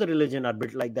fundamentals of the religion are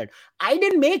built like that. I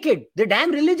didn't make it, the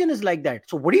damn religion is like that.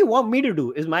 So what do you want me to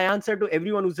do, is my answer to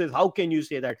everyone who says, how can you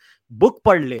say that? Book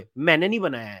पढ़ ले, मैंने नहीं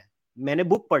बनाया है, मैंने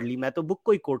book पढ़ ली, मैं तो book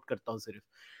को ही quote करता हूँ सिर्फ.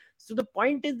 So the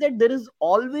point is that there is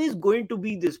always going to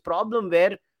be this problem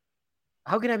where,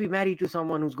 how can I be married to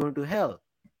someone who's going to hell?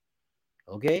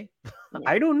 Okay. Yeah.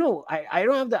 I don't know, I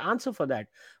don't have the answer for that,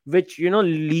 which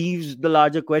leaves the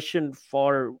larger question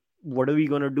for, what are we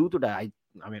going to do to that?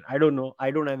 I mean, I don't know, I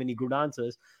don't have any good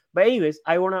answers. But anyways,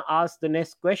 I want to ask the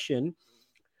next question.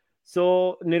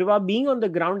 So Nirva, being on the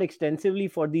ground extensively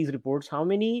for these reports, how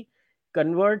many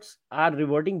converts are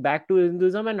reverting back to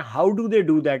Hinduism, and how do they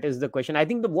do that is the question. I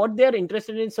think what they're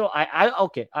interested in. So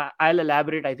I'll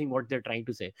elaborate. I think what they're trying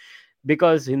to say,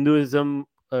 because Hinduism,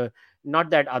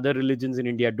 not that other religions in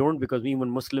India don't, because even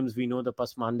Muslims, we know the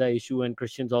Pasmanda issue, and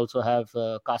Christians also have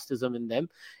casteism in them,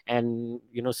 and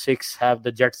Sikhs have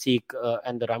the Jat Sikh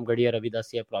and the Ramgadiya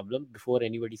Ravidasiya problem. Before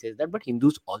anybody says that, but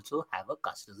Hindus also have a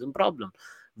casteism problem,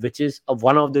 which is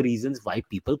one of the reasons why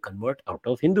people convert out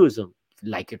of Hinduism,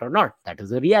 like it or not. That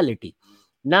is a reality.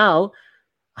 Now,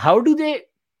 how do they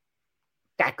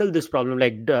tackle this problem?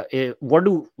 Like, what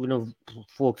do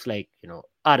folks like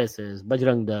RSS,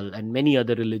 Bajrang Dal, and many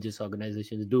other religious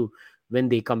organizations do when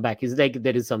they come back? Is it like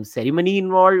there is some ceremony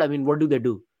involved? I mean, what do they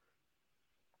do?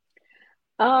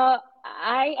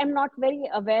 I am not very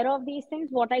aware of these things.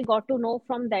 What I got to know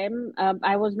from them,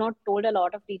 I was not told a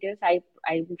lot of details. I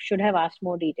should have asked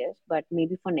more details, but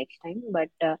maybe for next time. But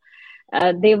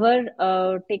they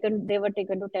were taken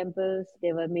to temples.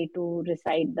 They were made to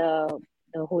recite the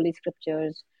holy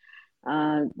scriptures,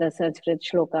 the Sanskrit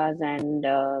shlokas, and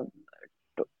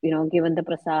given the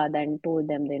prasad and told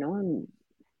them,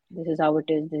 this is how it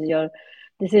is.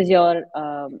 This is your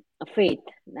faith,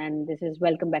 and this is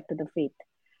welcome back to the faith.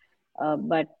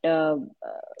 But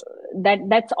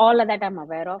that's all that I'm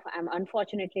aware of.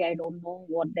 Unfortunately, I don't know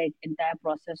what the entire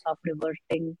process of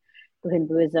reverting to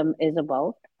Hinduism is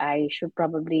about. I should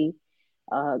probably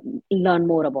uh, learn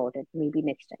more about it maybe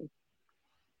next time.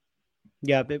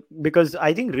 Yeah, because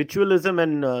I think ritualism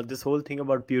and this whole thing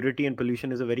about purity and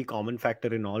pollution is a very common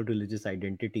factor in all religious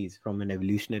identities from an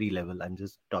evolutionary level. I'm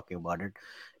just talking about it.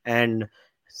 And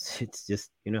it's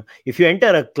just, if you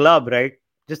enter a club, right?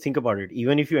 Just think about it.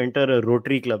 Even if you enter a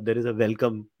Rotary club, there is a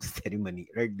welcome ceremony,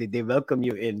 right? They welcome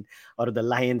you in, or the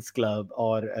Lions Club,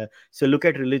 or so look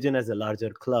at religion as a larger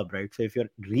club, right? So if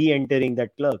you're re entering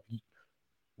that club,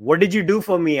 what did you do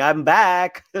for me? I'm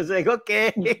back. It's like,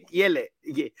 okay, yele.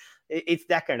 It's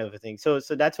that kind of a thing. So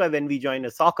that's why when we join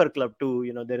a soccer club too,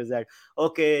 there is that,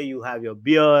 okay, you have your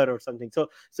beer or something. So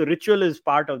ritual is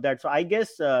part of that. So I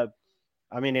guess, I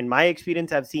mean, in my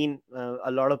experience, I've seen a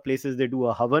lot of places they do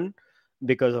a havan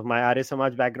because of my Arya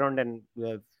Samaj background, and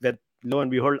with, lo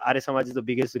and behold, Arya Samaj is the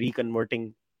biggest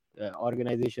reconverting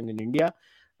organization in India.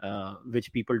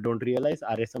 Which people don't realize.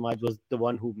 Arya Samaj was the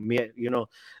one who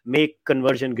make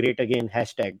conversion great again.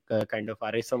 Hashtag kind of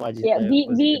Arya Samaj Yeah, we,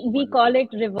 was we the we one who call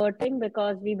did. it reverting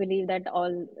because we believe that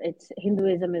all it's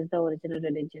Hinduism is the original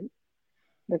religion.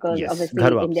 Because Yes, obviously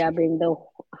Ghar India Wapsi. being so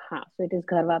it is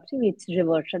Ghar Wapsi, it's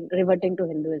reverting to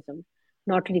Hinduism,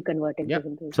 not reconverting to Yeah. So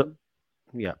Hinduism.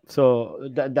 yeah. So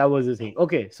that was the thing.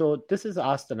 Okay. So this is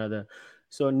asked another.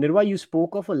 So Nirva, you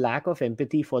spoke of a lack of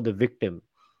empathy for the victim.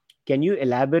 Can you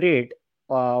elaborate?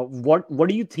 What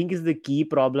do you think is the key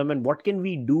problem, and what can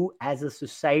we do as a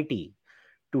society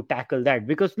to tackle that?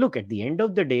 Because look, at the end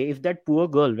of the day, if that poor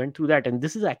girl went through that, and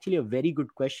this is actually a very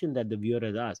good question that the viewer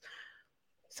has asked,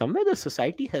 somewhere the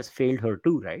society has failed her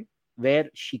too, right? Where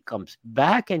she comes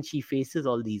back and she faces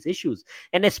all these issues,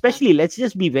 and Yeah. especially, let's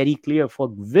just be very clear, for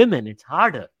women it's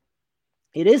harder.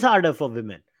 It is harder for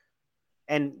women,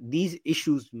 and these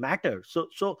issues matter. So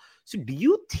do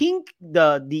you think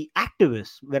the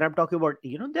activists, when I'm talking about,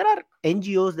 there are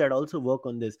NGOs that also work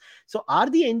on this, so are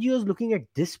the NGOs looking at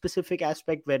this specific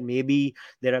aspect, where maybe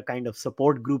there are kind of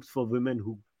support groups for women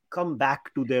who come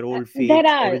back to their old There faith,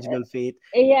 are, original faith?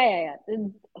 yeah.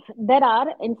 There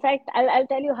are. In fact, I'll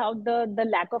tell you how the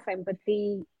lack of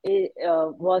empathy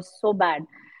was so bad.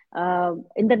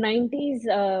 In the 90s,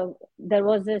 there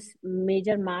was this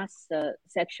major mass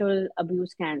sexual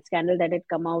abuse scandal that had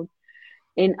come out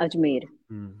in Ajmer,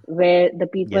 Hmm. where the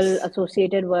people Yes.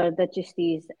 associated were the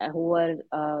Chistis, who were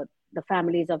the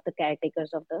families of the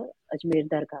caretakers of the Ajmer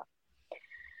Dargah.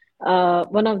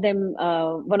 one of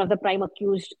the prime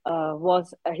accused,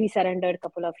 was he surrendered a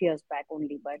couple of years back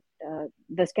only. But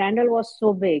the scandal was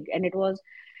so big, and it was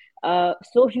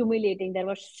so humiliating. There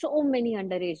were so many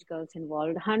underage girls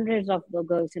involved, hundreds of the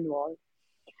girls involved.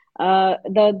 When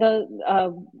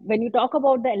you talk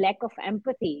about the lack of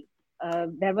empathy,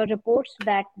 there were reports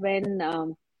that when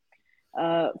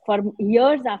for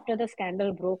years after the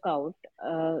scandal broke out,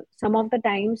 some of the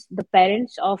times the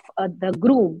parents of the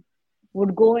groom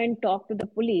would go and talk to the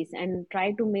police and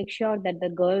try to make sure that the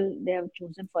girl they have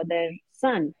chosen for their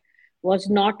son was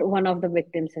not one of the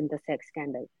victims in the sex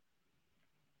scandal.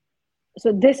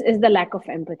 So this is the lack of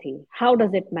empathy. How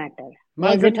does it matter?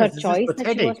 My Was it her goodness, this is choice that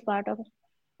she was pathetic. part of it?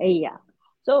 Yeah.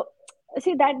 So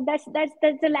see that's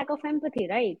the lack of empathy,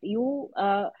 right?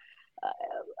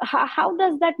 How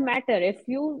does that matter if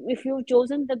you've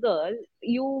chosen the girl?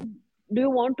 You do you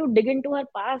want to dig into her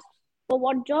past for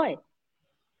what joy?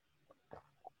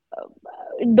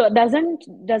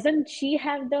 Doesn't she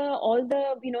have the all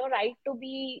the right to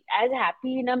be as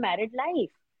happy in a married life?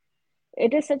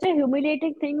 It is such a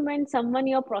humiliating thing when someone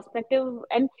your prospective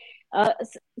and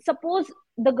suppose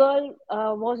the girl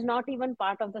was not even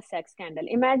part of the sex scandal.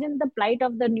 Imagine the plight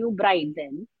of the new bride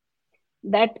then,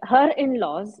 that her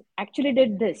in-laws actually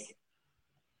did this.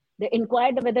 They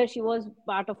inquired whether she was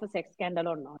part of a sex scandal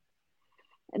or not.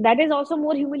 That is also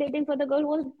more humiliating for the girl who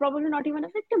was probably not even a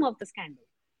victim of the scandal.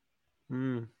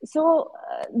 Hmm. So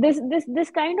this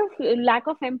kind of lack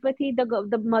of empathy,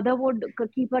 the mother would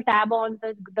keep a tab on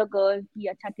the girl ki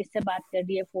acha kisse baat kar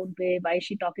rahi hai phone pe, why is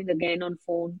she talking again on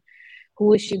phone,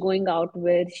 who is she going out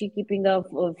with, she keeping a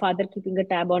father keeping a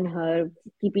tab on her,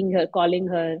 keeping her calling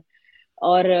her,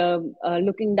 or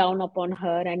looking down upon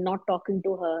her and not talking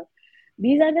to her.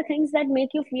 These are the things that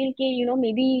make you feel ki,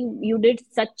 maybe you did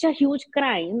such a huge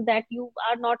crime that you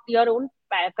are not, your own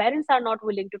parents are not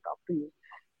willing to talk to you.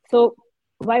 So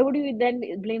why would you then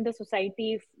blame the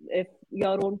society if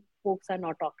your own folks are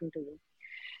not talking to you?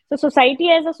 So society,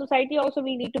 as a society, also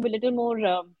we need to be a little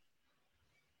more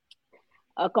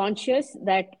conscious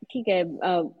that ठीक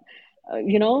है,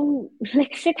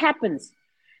 like shit happens.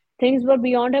 Things were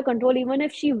beyond her control. Even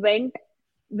if she went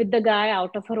with the guy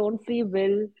out of her own free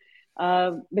will,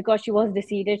 because she was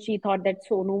deceived, she thought that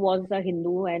Sonu was a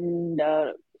Hindu, and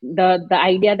the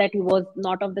idea that he was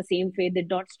not of the same faith did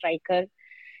not strike her.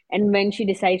 And when she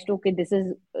decides to, okay, this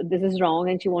is wrong,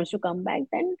 and she wants to come back,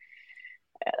 then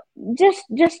just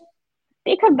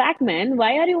take her back, man.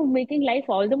 Why are you making life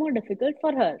all the more difficult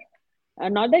for her?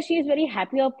 Not that she is very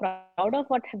happy or proud of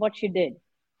what she did.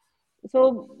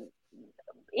 So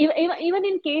even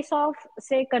in case of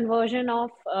say conversion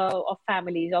of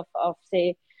families of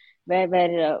say where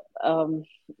the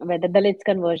Dalits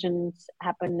conversions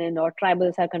happen in, or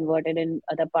tribals are converted in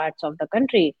other parts of the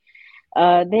country,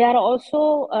 they are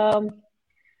also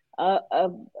uh, uh,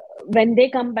 when they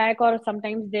come back, or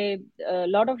sometimes they a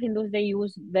lot of Hindus, they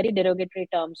use very derogatory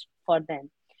terms for them.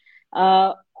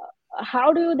 uh,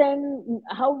 how do you then,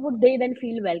 how would they then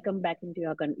feel welcome back into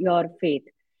your faith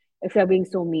if you're being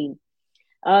so mean?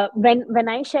 When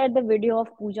I shared the video of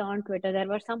Pooja on Twitter, there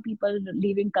were some people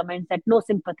leaving comments that no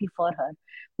sympathy for her.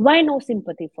 Why no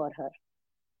sympathy for her?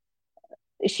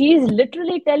 She is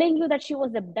literally telling you that she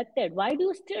was abducted. Why do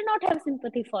you still not have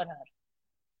sympathy for her?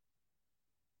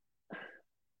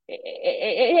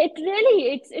 It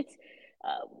really, it's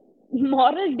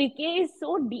moral decay is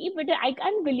so deep. I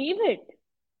can't believe it.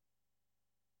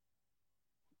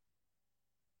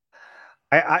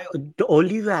 I the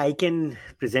only way I can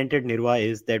present it, Nirva,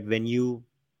 is that when you,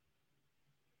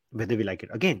 whether we like it,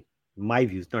 again, my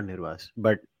views, not Nirva's,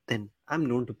 but then I'm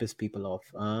known to piss people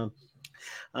off.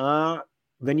 Uh,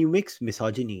 when you mix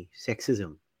misogyny,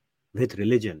 sexism with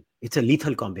religion, it's a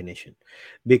lethal combination,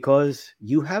 because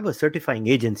you have a certifying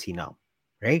agency now,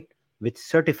 right, which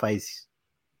certifies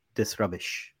this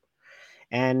rubbish.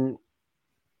 And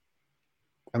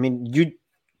I mean, you,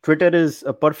 Twitter is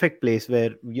a perfect place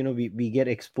where, we get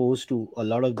exposed to a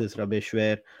lot of this rubbish,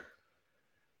 where,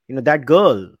 that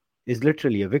girl is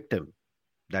literally a victim,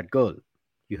 that girl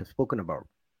you have spoken about,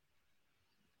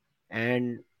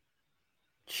 and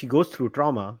she goes through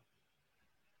trauma,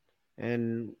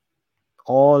 and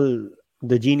all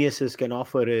the geniuses can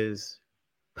offer is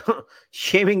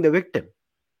shaming the victim.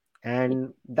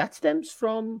 And that stems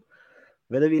from,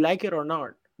 whether we like it or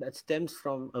not, that stems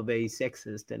from a very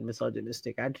sexist and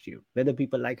misogynistic attitude. Whether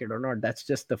people like it or not, that's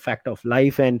just the fact of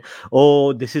life. And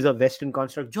oh, this is a Western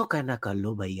construct. जो कहना कर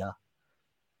लो भैया,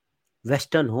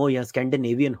 western हो या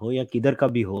Scandinavian हो या किधर का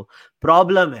भी हो,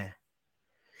 प्रॉब्लम है,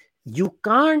 you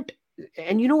can't.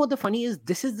 And you know what the funny is,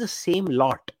 this is the same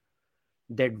lot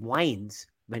that whines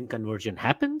when conversion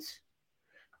happens,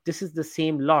 this is the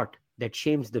same lot that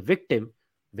shames the victim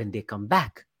when they come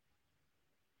back.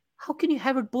 How can you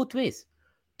have it both ways?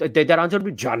 Their answer would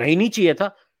be, जाना ही नहीं चाहिए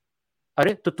था.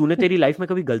 अरे तो तूने तेरी life में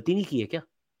कभी गलती नहीं की है क्या?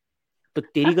 तो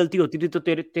तेरी गलती होती थी तो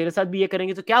तेरे तेरे साथ भी ये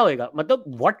करेंगे तो क्या होएगा? मतलब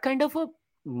what kind of a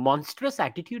monstrous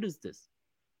attitude is this?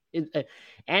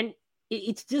 And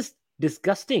it's just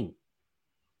disgusting.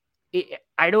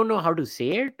 I don't know how to say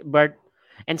it, but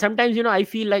and sometimes I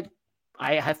feel like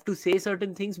I have to say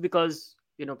certain things because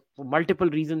for multiple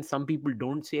reasons some people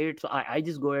don't say it, so I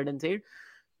just go ahead and say it.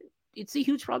 It's a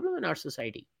huge problem in our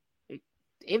society. Like,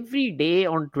 every day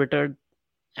on Twitter,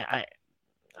 I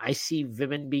I see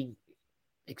women being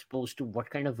exposed to what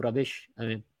kind of rubbish. I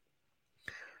mean,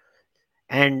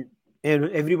 and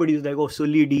everybody is like, oh,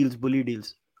 silly deals, bully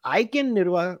deals. I can,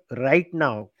 Nirva, right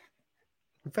now.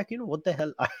 In fact, what the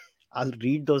hell? I'll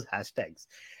read those hashtags.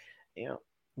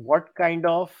 What kind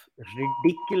of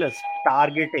ridiculous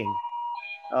targeting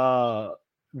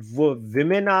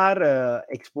women are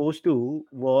exposed to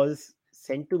was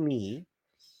sent to me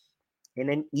in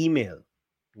an email.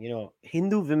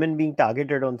 Hindu women being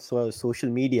targeted on social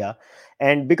media,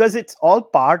 and because it's all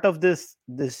part of this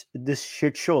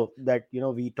shit show that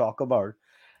we talk about,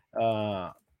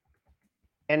 uh,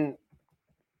 and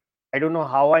I don't know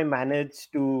how I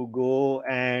managed to go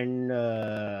and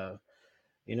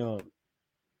you know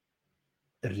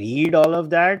read all of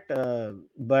that,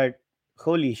 but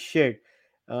holy shit,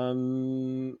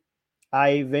 um,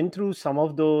 I went through some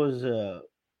of those.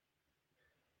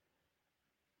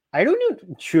 I don't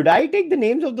know. Should I take the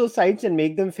names of those sites and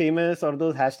make them famous, or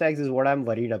those hashtags? Is what I'm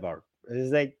worried about.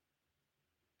 It's like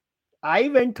I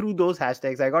went through those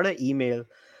hashtags. I got an email,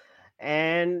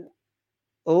 and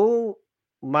oh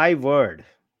my word,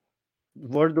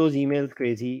 were those emails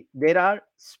crazy? There are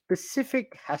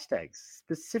specific hashtags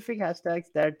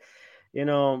that you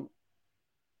know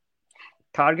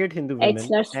target Hindu H women,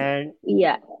 slash, and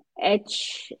yeah,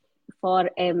 H for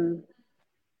M.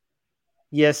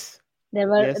 yes, There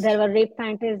yes, were rape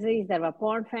fantasies, there were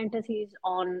porn fantasies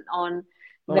on oh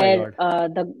my where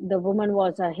god, the woman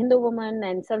was a Hindu woman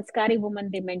and sanskari woman.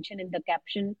 They mention in the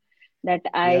caption that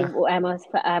yeah. I'm a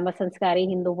sanskari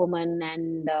Hindu woman,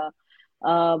 and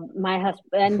my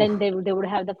husband. And then they would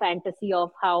have the fantasy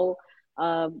of how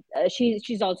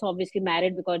she's also obviously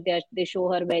married, because they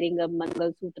show her wearing a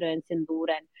mangal sutra and sindoor,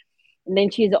 and then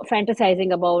she's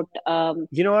fantasizing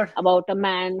You know what? about a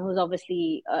man who's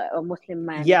obviously a Muslim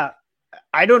man. Yeah,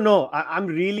 I don't know. I'm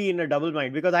really in a double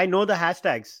mind because I know the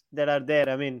hashtags that are there.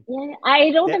 I mean, Yeah,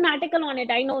 I wrote that an article on it.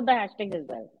 I know the hashtags as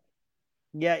well.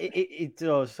 yeah, it's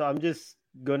so I'm just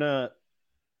gonna.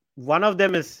 One of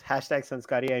them is hashtag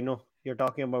Sanskari. I know you're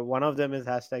talking about. One of them is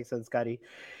hashtag Sanskari,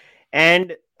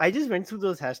 and I just went through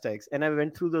those hashtags and I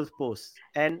went through those posts.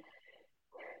 And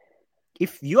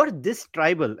if you're this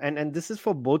tribal, and this is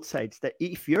for both sides, that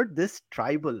if you're this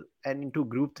tribal and into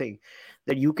group thing,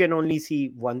 that you can only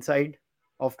see one side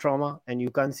of trauma and you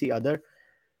can't see other,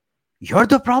 you're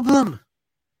the problem,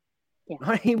 Yeah,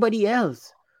 not anybody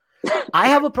else. I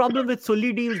have a problem with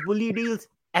sully deals, bully deals,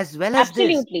 as well as this.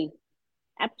 absolutely,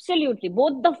 absolutely.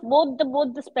 Both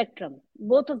the spectrum,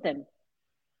 both of them.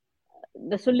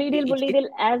 The Sulli deal, It, bully it, deal,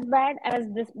 as bad as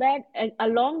this bad.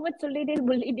 Along with Sulli deal,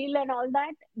 bully deal, and all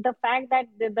that, the fact that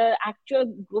the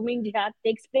actual grooming jihad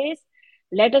takes place,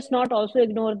 let us not also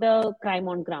ignore the crime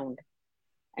on ground,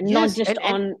 and not yes, just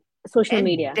on social and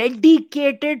media.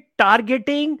 dedicated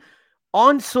targeting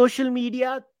on social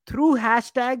media through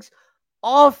hashtags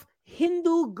of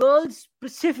Hindu girls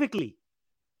specifically,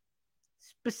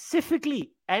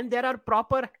 and there are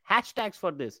proper hashtags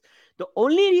for this. The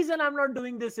only reason I'm not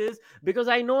doing this is because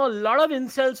I know a lot of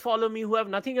incels follow me who have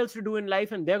nothing else to do in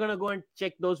life, and they're going to go and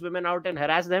check those women out and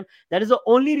harass them. That is the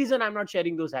only reason I'm not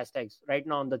sharing those hashtags right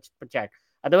now on the chat.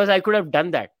 Otherwise I could have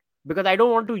done that, because I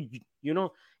don't want to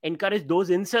encourage those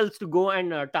incels to go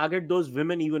and target those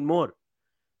women even more.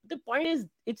 The point is,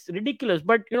 it's ridiculous.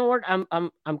 But you know what,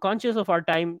 I'm conscious of our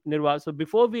time, Nirva, so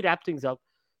before we wrap things up,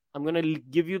 I'm going to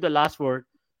give you the last word.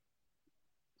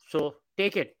 So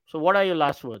take it. So what are your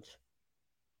last words?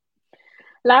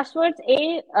 Last words,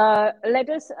 let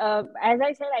us, as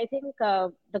I said, I think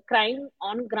the crime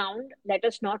on ground, let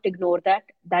us not ignore that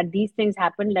these things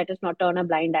happen. Let us not turn a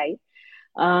blind eye.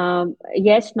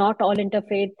 Yes, not all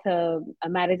interfaith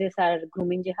marriages are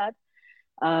grooming jihad.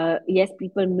 Yes,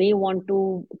 people may want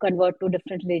to convert to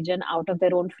different religion out of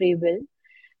their own free will.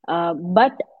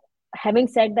 But having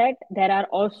said that, there are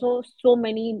also so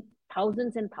many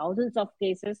thousands and thousands of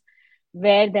cases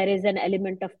where there is an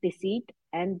element of deceit,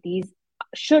 and these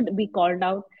should be called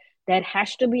out. There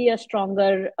has to be a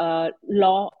stronger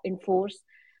law in force,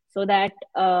 so that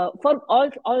for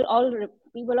all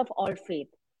people of all faith.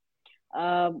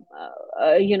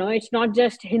 It's not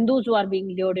just Hindus who are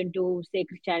being lured into, say,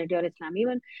 Christianity or Islam.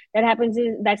 Even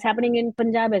that's happening in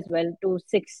Punjab as well to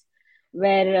Sikhs,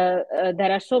 where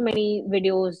there are so many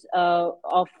videos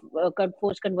of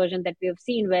forced conversion that we have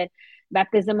seen, where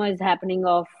baptism is happening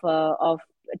of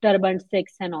turbaned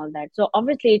Sikhs and all that. So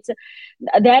obviously,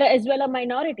 they're as well a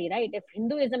minority, right? If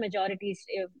Hindu is a majority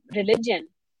religion,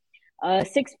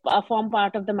 Sikhs form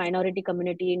part of the minority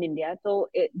community in India. So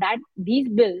that these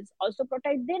bills also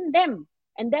protect them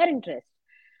and their interests.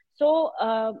 So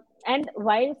and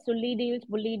while Sulli deals,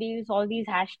 bully deals, all these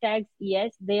hashtags,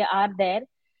 yes, they are there.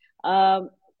 Um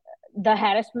the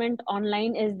harassment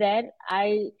online is there.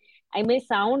 I may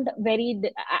sound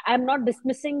I'm not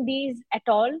dismissing these at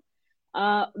all,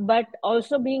 but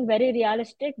also being very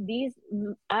realistic. These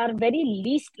are very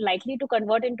least likely to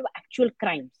convert into actual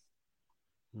crimes.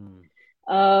 Hmm.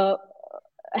 uh,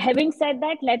 Having said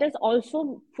that, let us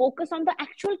also focus on the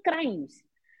actual crimes,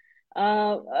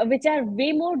 which are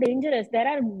way more dangerous. There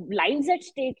are lives at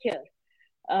stake here.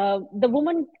 The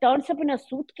woman turns up in a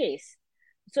suitcase.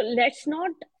 So let's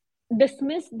not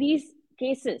dismiss these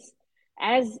cases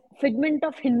as figment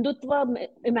of Hindutva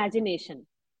imagination.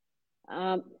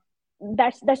 Um,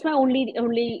 that's my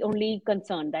only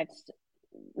concern. That's,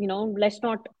 let's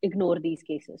not ignore these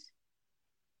cases.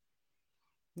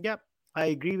 Yeah, I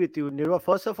agree with you, Nirva.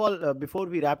 First of all, before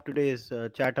we wrap today's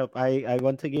chat up, I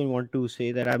once again want to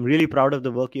say that I'm really proud of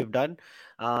the work you've done.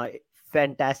 Uh,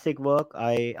 Fantastic work.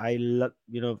 I love,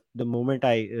 the moment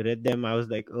I read them, I was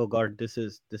like, oh God, this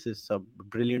is some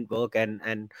brilliant work,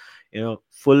 and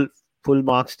full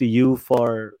marks to you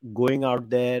for going out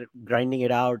there, grinding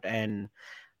it out, and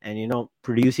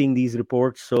producing these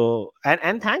reports. So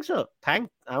and thanks, sir.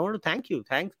 I want to thank you.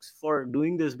 Thanks for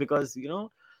doing this, because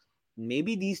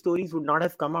maybe these stories would not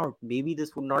have come out, maybe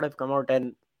this would not have come out,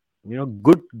 and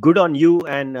good on you,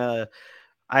 and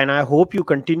I hope you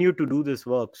continue to do this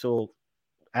work. So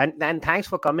and thanks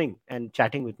for coming and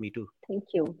chatting with me too. Thank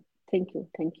you. Thank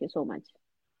you so much.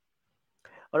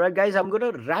 All right, guys, I'm going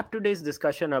to wrap today's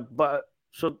discussion up. But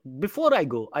so before I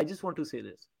go, I just want to say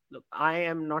this. Look, I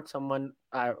am not someone.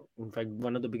 In fact,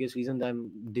 one of the biggest reasons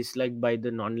I'm disliked by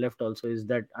the non-left also is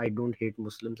that I don't hate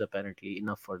Muslims apparently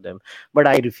enough for them, but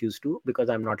I refuse to, because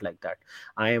I'm not like that.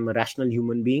 I am a rational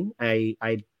human being.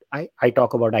 I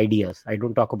talk about ideas. I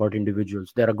don't talk about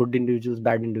individuals. There are good individuals,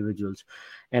 bad individuals,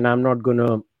 and I'm not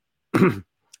gonna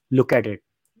look at it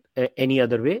any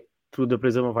other way through the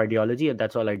prism of ideology, and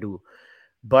that's all I do.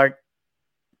 But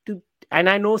to and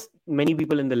I know many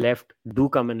people in the left do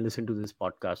come and listen to this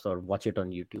podcast or watch it on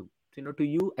YouTube. To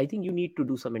you, I think you need to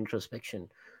do some introspection.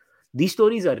 These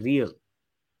stories are real.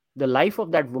 The life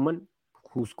of that woman,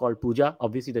 who's called Pooja,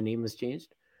 obviously the name has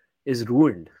changed, is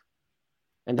ruined,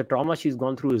 and the trauma she's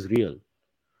gone through is real.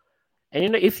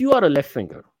 And if you are a left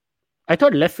winger, I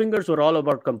thought left wingers were all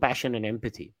about compassion and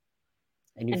empathy.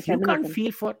 And And if you can't feminism.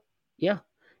 feel for, yeah,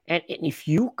 and if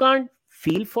you can't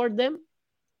feel for them,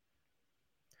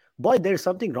 boy, there's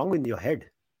something wrong with your head.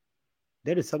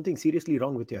 There is something seriously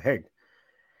wrong with your head.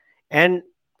 And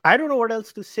I don't know what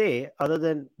else to say other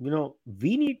than,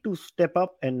 we need to step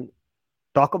up and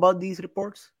talk about these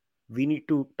reports. We need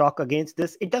to talk against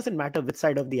this. It doesn't matter which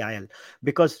side of the aisle,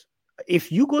 because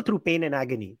if you go through pain and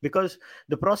agony, because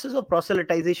the process of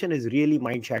proselytization is really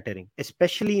mind shattering,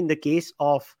 especially in the case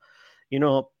you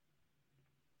know,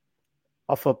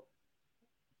 of a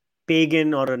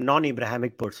pagan or a non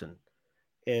Abrahamic person.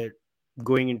 Uh,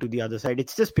 Going into the other side,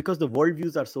 it's just because the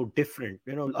worldviews are so different.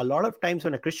 A lot of times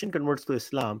when a Christian converts to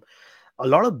Islam, a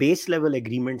lot of base level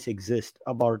agreements exist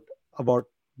about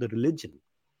the religion.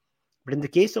 But in the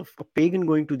case of a pagan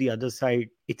going to the other side,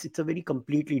 it's a very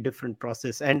completely different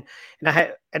process. And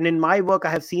in my work,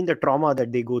 I have seen the trauma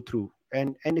that they go through,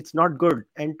 and it's not good.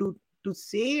 And to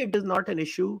say it is not an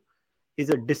issue is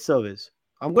a disservice.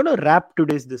 I'm going to wrap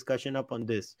today's discussion up on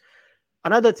this.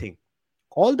 Another thing,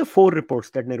 all the four reports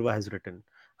that Nirva has written.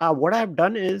 What I have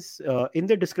done is, in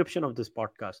the description of this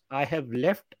podcast, I have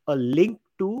left a link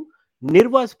to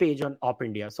Nirva's page on Op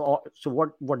India. So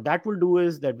what that will do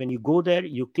is that when you go there,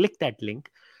 you click that link,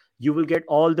 you will get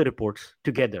all the reports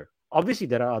together. Obviously,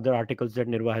 there are other articles that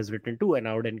Nirva has written too, and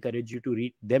I would encourage you to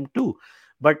read them too.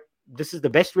 But this is the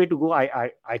best way to go.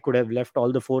 I could have left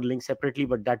all the four links separately,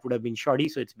 but that would have been shoddy.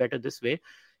 So it's better this way.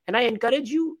 And I encourage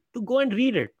you to go and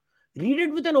read it. Read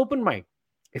it with an open mind.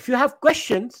 If you have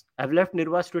questions, I've left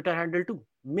Nirva's Twitter handle too.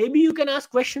 Maybe you can ask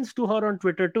questions to her on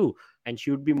Twitter too, and she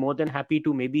would be more than happy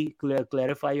to maybe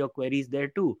clarify your queries there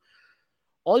too.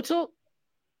 Also,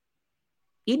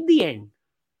 in the end,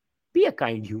 be a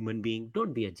kind human being.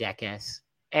 Don't be a jackass.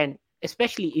 And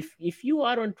especially if you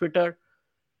are on Twitter,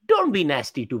 don't be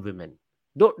nasty to women.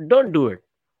 Don't do it.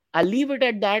 I'll leave it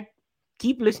at that.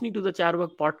 Keep listening to the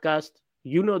Charvak podcast.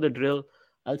 You know the drill.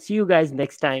 I'll see you guys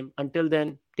next time. Until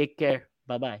then, take care.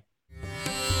 Bye bye.